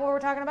Columbus. Is that what we're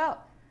talking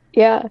about?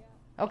 Yeah.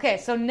 Okay.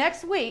 So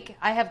next week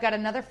I have got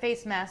another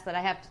face mask that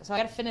I have so I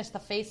got to finish the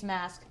face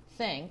mask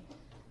thing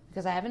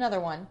because I have another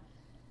one.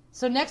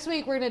 So next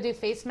week we're going to do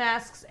face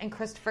masks and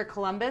Christopher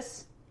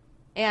Columbus,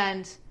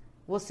 and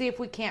we'll see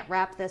if we can't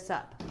wrap this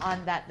up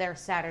on that there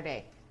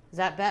Saturday. Is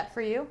that bet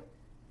for you?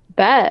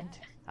 Bet.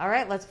 All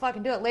right, let's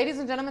fucking do it. Ladies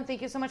and gentlemen,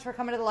 thank you so much for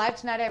coming to the live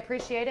tonight. I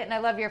appreciate it, and I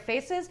love your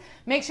faces.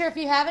 Make sure if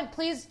you haven't,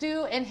 please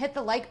do and hit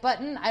the like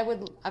button. I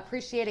would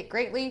appreciate it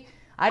greatly.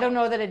 I don't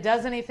know that it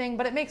does anything,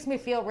 but it makes me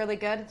feel really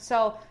good.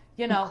 So,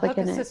 hook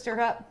a sister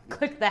up.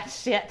 Click that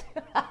shit.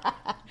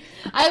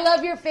 I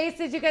love your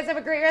faces. You guys have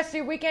a great rest of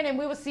your weekend, and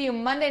we will see you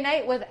Monday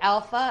night with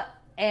Alpha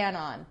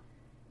Anon.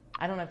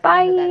 I don't know if you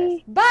know who that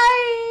is.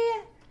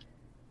 Bye!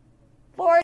 Or